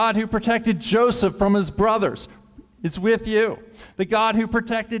 The God who protected Joseph from his brothers is with you. The God who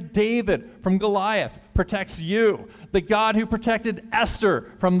protected David from Goliath protects you. The God who protected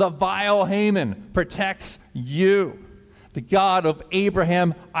Esther from the vile Haman protects you. The God of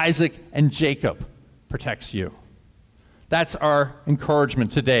Abraham, Isaac, and Jacob protects you. That's our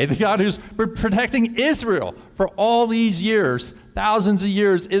encouragement today. The God who's protecting Israel for all these years, thousands of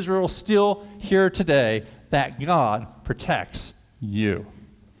years, Israel's still here today. That God protects you.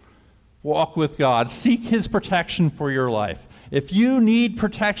 Walk with God. Seek His protection for your life. If you need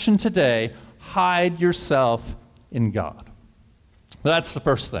protection today, hide yourself in God. That's the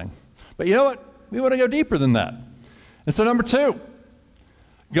first thing. But you know what? We want to go deeper than that. And so number 2,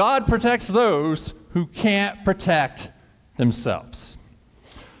 God protects those who can't protect themselves.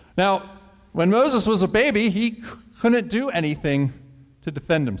 Now, when Moses was a baby, he couldn't do anything to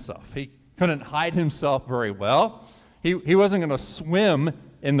defend himself. He couldn't hide himself very well. He wasn't going to swim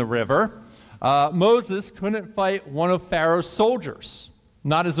in the river. Moses couldn't fight one of Pharaoh's soldiers,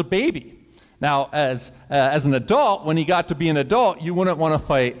 not as a baby. Now, as an adult, when he got to be an adult, you wouldn't want to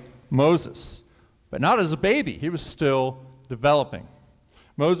fight Moses. But not as a baby. He was still developing.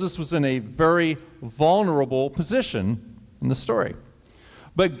 Moses was in a very vulnerable position in the story.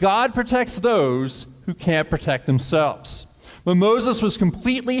 But God protects those who can't protect themselves. When Moses was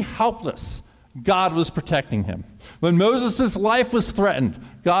completely helpless, God was protecting him. When Moses' life was threatened,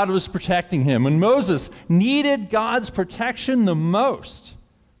 God was protecting him. When Moses needed God's protection the most,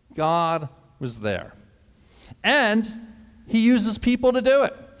 God was there. And He uses people to do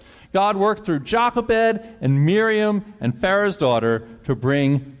it. God worked through Jochebed and Miriam and Pharaoh's daughter to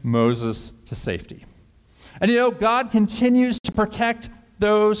bring Moses to safety. And you know, God continues to protect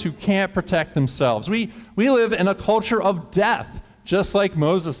those who can't protect themselves. We live in a culture of death, just like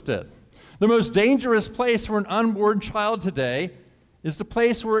Moses did. The most dangerous place for an unborn child today is the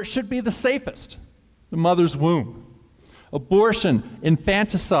place where it should be the safest, the mother's womb. Abortion,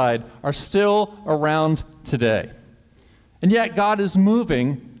 infanticide are still around today. And yet God is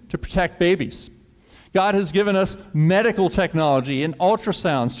moving to protect babies. God has given us medical technology and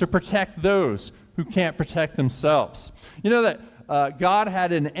ultrasounds to protect those who can't protect themselves. You know that God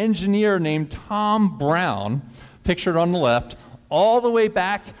had an engineer named Tom Brown, pictured on the left, all the way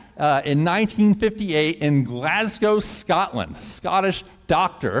back in 1958 in Glasgow, Scotland. Scottish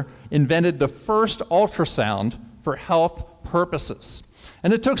doctor invented the first ultrasound for health purposes.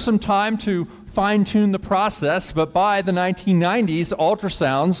 And it took some time to fine-tune the process, but by the 1990s,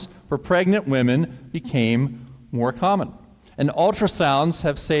 ultrasounds for pregnant women became more common. And ultrasounds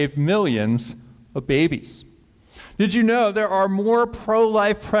have saved millions of babies. Did you know there are more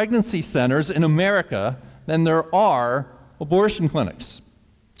pro-life pregnancy centers in America than there are abortion clinics?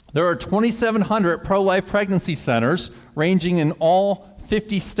 There are 2,700 pro-life pregnancy centers ranging in all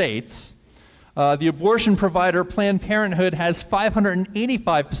 50 states. The abortion provider Planned Parenthood has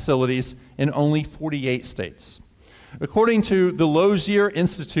 585 facilities in only 48 states. According to the Lozier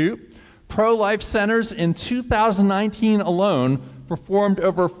Institute, pro-life centers in 2019 alone performed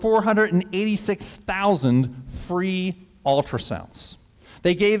over 486,000 free ultrasounds.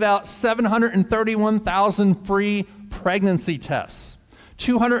 They gave out 731,000 free pregnancy tests.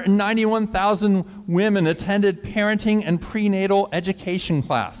 291,000 women attended parenting and prenatal education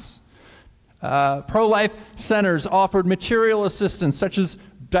class. Pro-life centers offered material assistance such as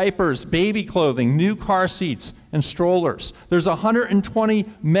diapers, baby clothing, new car seats, and strollers. There's 120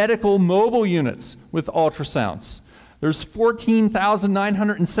 medical mobile units with ultrasounds. There's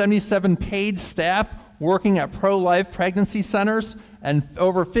 14,977 paid staff working at pro-life pregnancy centers and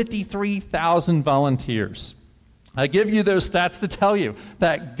over 53,000 volunteers. I give you those stats to tell you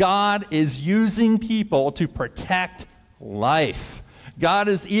that God is using people to protect life. God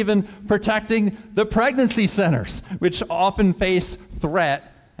is even protecting the pregnancy centers, which often face threat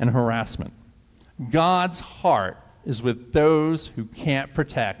and harassment. God's heart is with those who can't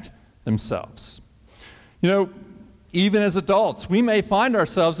protect themselves. You know, even as adults, we may find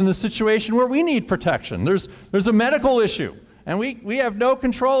ourselves in a situation where we need protection. There's a medical issue, and we have no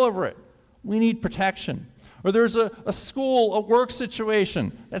control over it. We need protection. Or there's a school, a work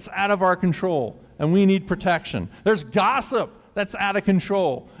situation that's out of our control, and we need protection. There's gossip that's out of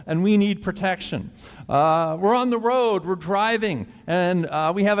control, and we need protection. We're on the road, we're driving, and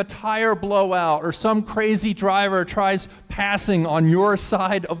we have a tire blowout, or some crazy driver tries passing on your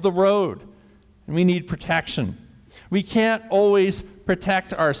side of the road, and we need protection. We can't always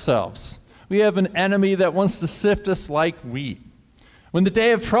protect ourselves. We have an enemy that wants to sift us like wheat. When the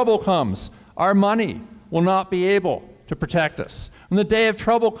day of trouble comes, our money will not be able to protect us. When the day of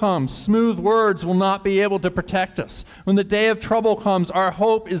trouble comes, smooth words will not be able to protect us. When the day of trouble comes, our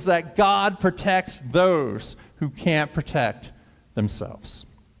hope is that God protects those who can't protect themselves.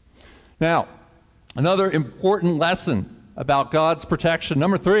 Now, another important lesson about God's protection.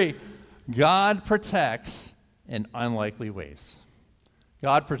 Number 3, God protects in unlikely ways.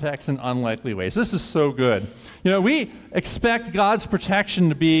 God protects in unlikely ways. This is so good. You know, we expect God's protection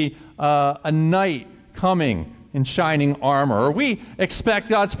to be a knight coming in shining armor, or we expect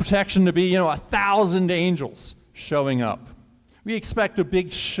God's protection to be, 1,000 angels showing up. We expect a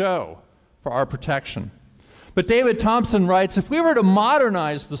big show for our protection. But David Thompson writes, if we were to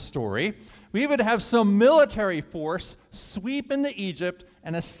modernize the story, we would have some military force sweep into Egypt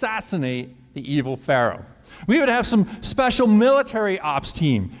and assassinate the evil Pharaoh. We would have some special military ops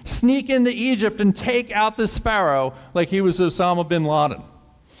team sneak into Egypt and take out this Pharaoh like he was Osama bin Laden.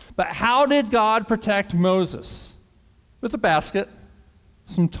 But how did God protect Moses? With a basket,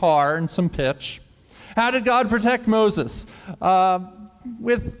 some tar, and some pitch. How did God protect Moses?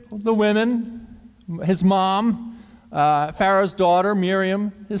 With the women, his mom, Pharaoh's daughter,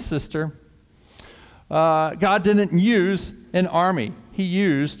 Miriam, his sister. God didn't use an army. He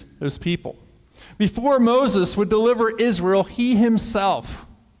used those people. Before Moses would deliver Israel, he himself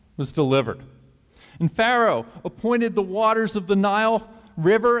was delivered. And Pharaoh appointed the waters of the Nile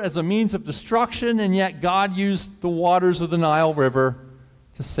River as a means of destruction, and yet God used the waters of the Nile River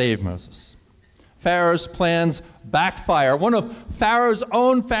to save Moses. Pharaoh's plans backfire. One of Pharaoh's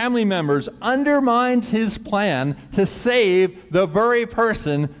own family members undermines his plan to save the very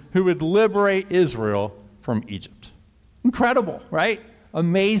person who would liberate Israel from Egypt. Incredible, right?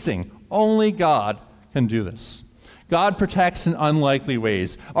 Amazing. Only God can do this. God protects in unlikely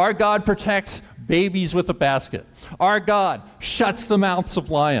ways. Our God protects babies with a basket. Our God shuts the mouths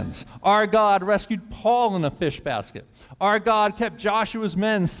of lions. Our God rescued Paul in a fish basket. Our God kept Joshua's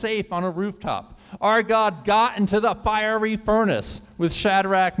men safe on a rooftop. Our God got into the fiery furnace with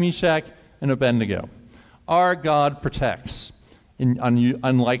Shadrach, Meshach, and Abednego. Our God protects in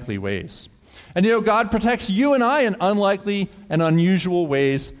unlikely ways. And God protects you and I in unlikely and unusual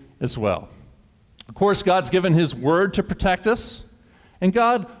ways as well. Of course, God's given his word to protect us, and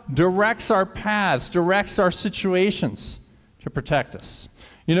God directs our paths, directs our situations to protect us.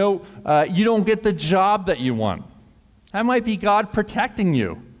 You don't get the job that you want. That might be God protecting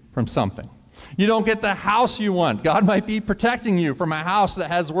you from something. You don't get the house you want. God might be protecting you from a house that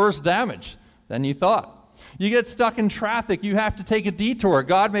has worse damage than you thought. You get stuck in traffic. You have to take a detour.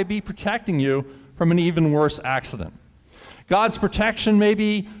 God may be protecting you from an even worse accident. God's protection may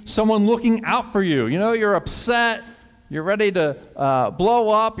be someone looking out for you. You're upset. You're ready to blow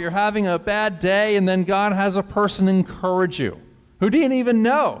up. You're having a bad day, and then God has a person encourage you who didn't even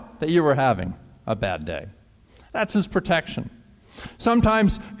know that you were having a bad day. That's his protection.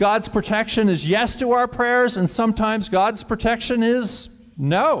 Sometimes God's protection is yes to our prayers, and sometimes God's protection is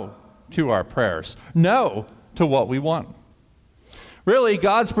no to our prayers, no to what we want. Really,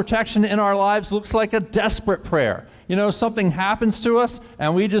 God's protection in our lives looks like a desperate prayer. You know, something happens to us,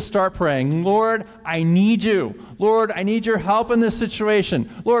 and we just start praying, Lord, I need you. Lord, I need your help in this situation.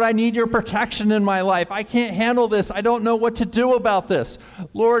 Lord, I need your protection in my life. I can't handle this. I don't know what to do about this.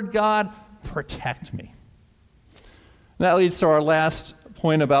 Lord God, protect me. That leads to our last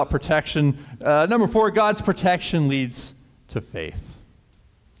point about protection. Number 4, God's protection leads to faith.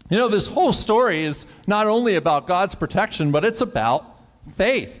 You know, this whole story is not only about God's protection, but it's about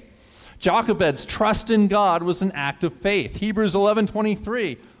faith. Jochebed's trust in God was an act of faith. Hebrews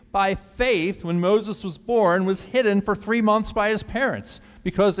 11:23, by faith, when Moses was born, was hidden for 3 months by his parents,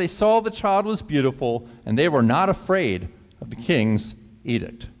 because they saw the child was beautiful, and they were not afraid of the king's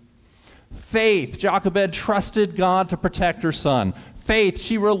edict. Faith, Jochebed trusted God to protect her son. Faith,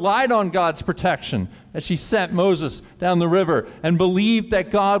 she relied on God's protection as she sent Moses down the river and believed that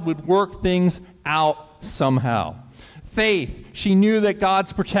God would work things out somehow. Faith, she knew that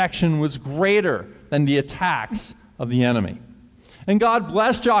God's protection was greater than the attacks of the enemy. And God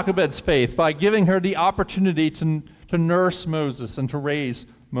blessed Jochebed's faith by giving her the opportunity to nurse Moses and to raise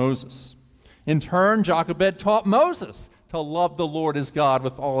Moses. In turn, Jochebed taught Moses to love the Lord his God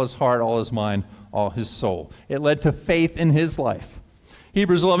with all his heart, all his mind, all his soul. It led to faith in his life.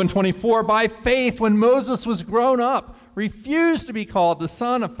 Hebrews 11:24, by faith, when Moses was grown up, refused to be called the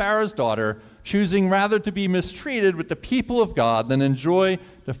son of Pharaoh's daughter, choosing rather to be mistreated with the people of God than enjoy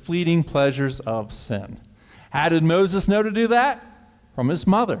the fleeting pleasures of sin. How did Moses know to do that? From his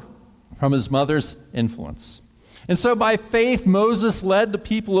mother, from his mother's influence. And so by faith, Moses led the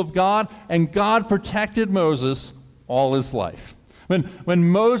people of God, and God protected Moses all his life. When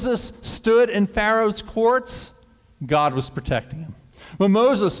Moses stood in Pharaoh's courts, God was protecting him. When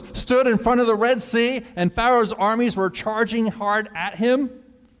Moses stood in front of the Red Sea and Pharaoh's armies were charging hard at him,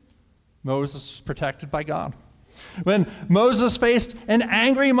 Moses was protected by God. When Moses faced an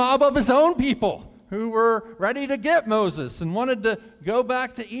angry mob of his own people who were ready to get Moses and wanted to go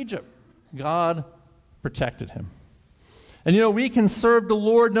back to Egypt, God protected him. And you know, we can serve the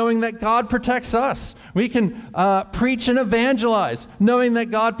Lord knowing that God protects us. We can preach and evangelize knowing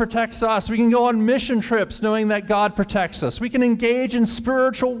that God protects us. We can go on mission trips knowing that God protects us. We can engage in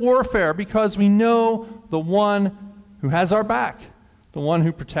spiritual warfare because we know the one who has our back, the one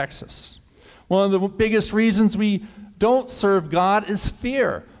who protects us. One of the biggest reasons we don't serve God is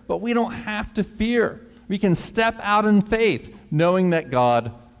fear, but we don't have to fear. We can step out in faith knowing that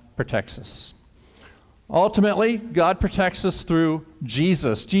God protects us. Ultimately, God protects us through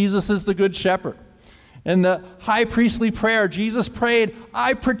Jesus. Jesus is the Good Shepherd. In the high priestly prayer, Jesus prayed,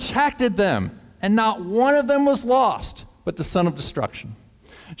 I protected them, and not one of them was lost, but the son of destruction.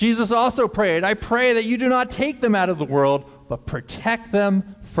 Jesus also prayed, I pray that you do not take them out of the world, but protect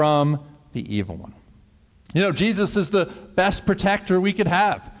them from the evil one. You know, Jesus is the best protector we could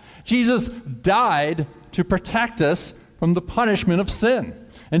have. Jesus died to protect us from the punishment of sin.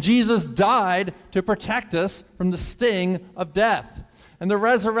 And Jesus died to protect us from the sting of death. And the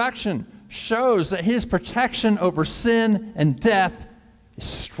resurrection shows that his protection over sin and death is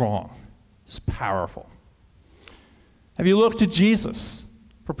strong, is powerful. Have you looked to Jesus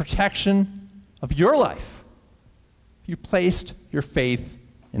for protection of your life? Have you placed your faith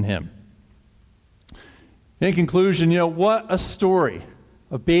in him? In conclusion, you know, what a story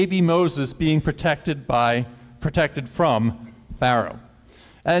of baby Moses being protected from Pharaoh.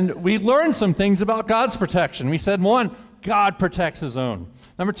 And we learned some things about God's protection. We said, 1, God protects his own.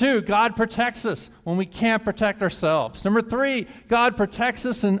 Number 2, God protects us when we can't protect ourselves. Number 3, God protects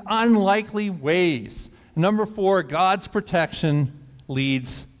us in unlikely ways. And number 4, God's protection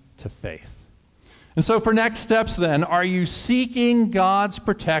leads to faith. And so for next steps then, are you seeking God's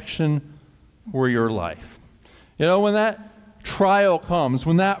protection for your life? You know, when that trial comes,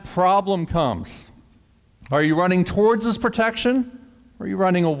 when that problem comes, are you running towards his protection? Or are you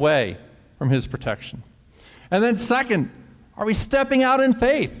running away from his protection? And then second, are we stepping out in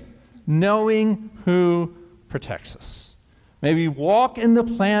faith, knowing who protects us? May we walk in the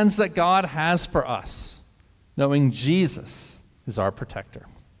plans that God has for us, knowing Jesus is our protector.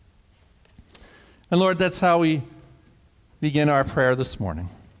 And Lord, that's how we begin our prayer this morning.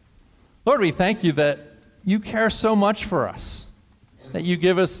 Lord, we thank you that you care so much for us, that you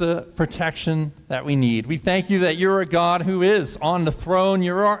give us the protection that we need. We thank you that you're a God who is on the throne.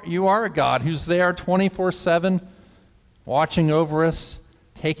 You are a God who's there 24/7, watching over us,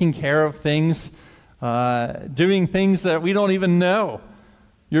 taking care of things, doing things that we don't even know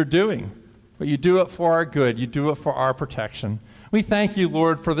you're doing. But you do it for our good. You do it for our protection. We thank you,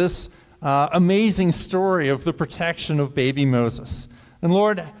 Lord, for this amazing story of the protection of baby Moses. And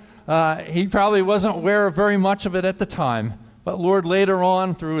Lord, he probably wasn't aware of very much of it at the time. But Lord, later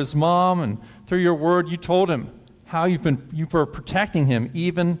on, through his mom and through your word, you told him how you were protecting him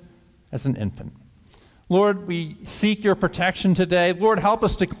even as an infant. Lord, we seek your protection today. Lord, help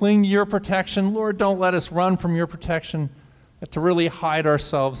us to cling to your protection. Lord, don't let us run from your protection, but to really hide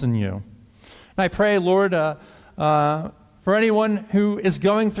ourselves in you. And I pray, Lord, for anyone who is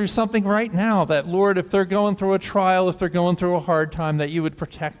going through something right now, that, Lord, if they're going through a trial, if they're going through a hard time, that you would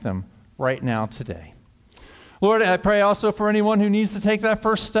protect them right now today. Lord, I pray also for anyone who needs to take that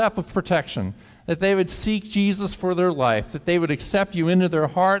first step of protection, that they would seek Jesus for their life, that they would accept you into their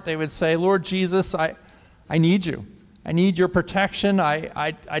heart. They would say, Lord Jesus, I need you. I need your protection.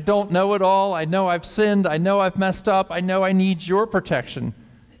 I don't know it all. I know I've sinned. I know I've messed up. I know I need your protection,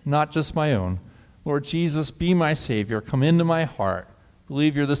 not just my own. Lord Jesus, be my Savior. Come into my heart.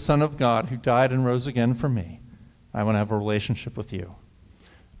 Believe you're the Son of God who died and rose again for me. I want to have a relationship with you.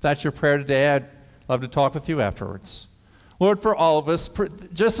 If that's your prayer today, I'd love to talk with you afterwards. Lord, for all of us,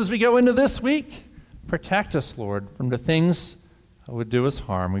 just as we go into this week, protect us, Lord, from the things that would do us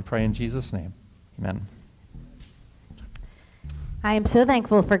harm. We pray in Jesus' name. Amen. I am so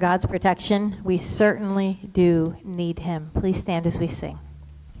thankful for God's protection. We certainly do need him. Please stand as we sing.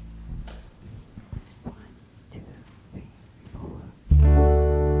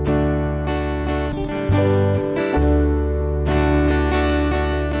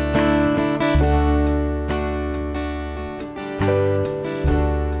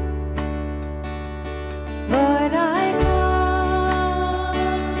 Lord, I come,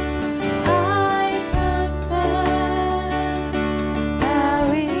 I confess,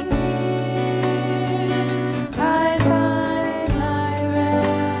 bowing here, I find my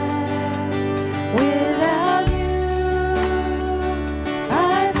rest. Without you,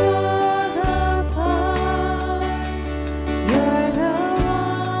 I fall apart. You're the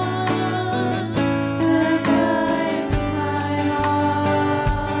one who guides my heart.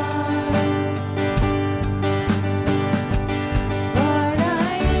 Lord,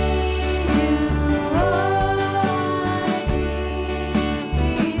 I need you, oh, I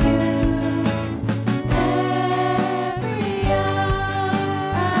need you. Every hour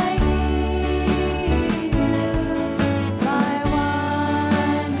I need you. My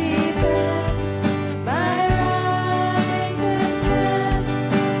one defense, my righteousness,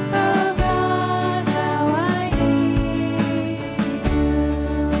 oh God, how I need you.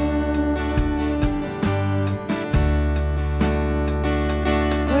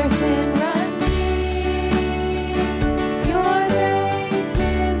 Where sin runs deep, your grace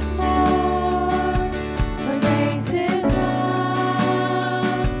is more. Where grace is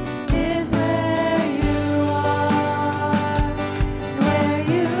found is where you are. Where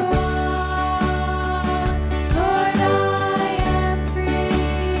you are, Lord, I am free.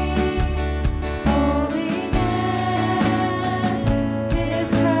 Holiness is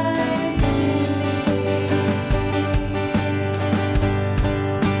Christ in me.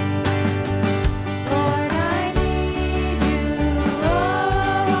 Lord, I need you, oh,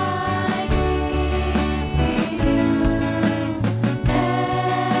 I need you.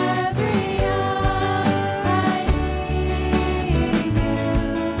 Every hour I need you.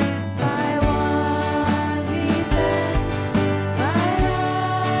 My one defense, my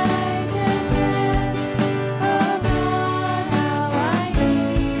righteousness, oh God, how I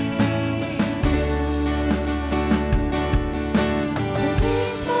need you. So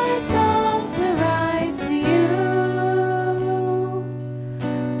teach my soul to rise to you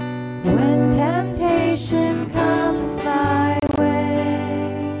when temptation comes my way,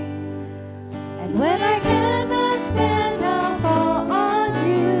 and when I cannot stand, I'll fall on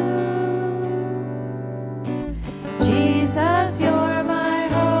you. Jesus, you're my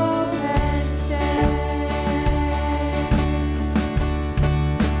hope and stay.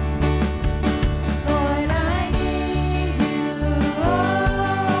 Lord, I need you, oh,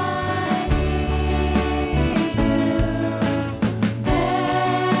 I need you.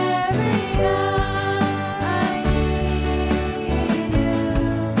 Every hour I need you.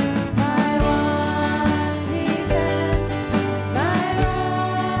 My one defense, my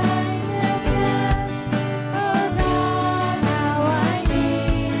righteousness, oh God, how I need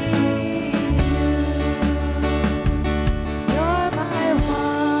you. You're my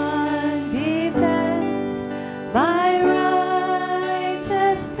one defense, my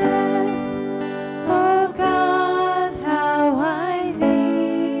righteousness, oh God, how I need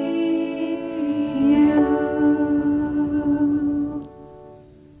you.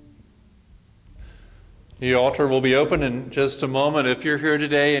 The altar will be open in just a moment. If you're here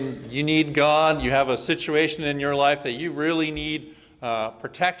today and you need God, you have a situation in your life that you really need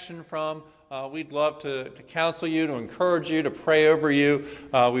protection from, we'd love to counsel you, to encourage you, to pray over you.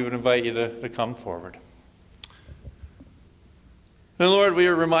 We would invite you to come forward. And Lord, we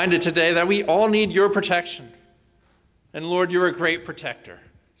are reminded today that we all need your protection. And Lord, you're a great protector.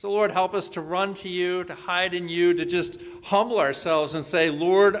 So Lord, help us to run to you, to hide in you, to just humble ourselves and say,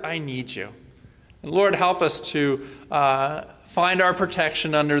 Lord, I need you. And Lord, help us to find our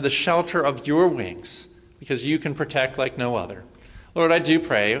protection under the shelter of your wings, because you can protect like no other. Lord, I do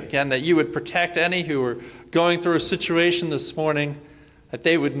pray, again, that you would protect any who are going through a situation this morning, that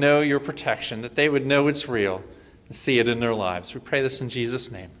they would know your protection, that they would know it's real and see it in their lives. We pray this in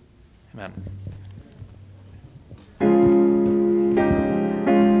Jesus' name. Amen.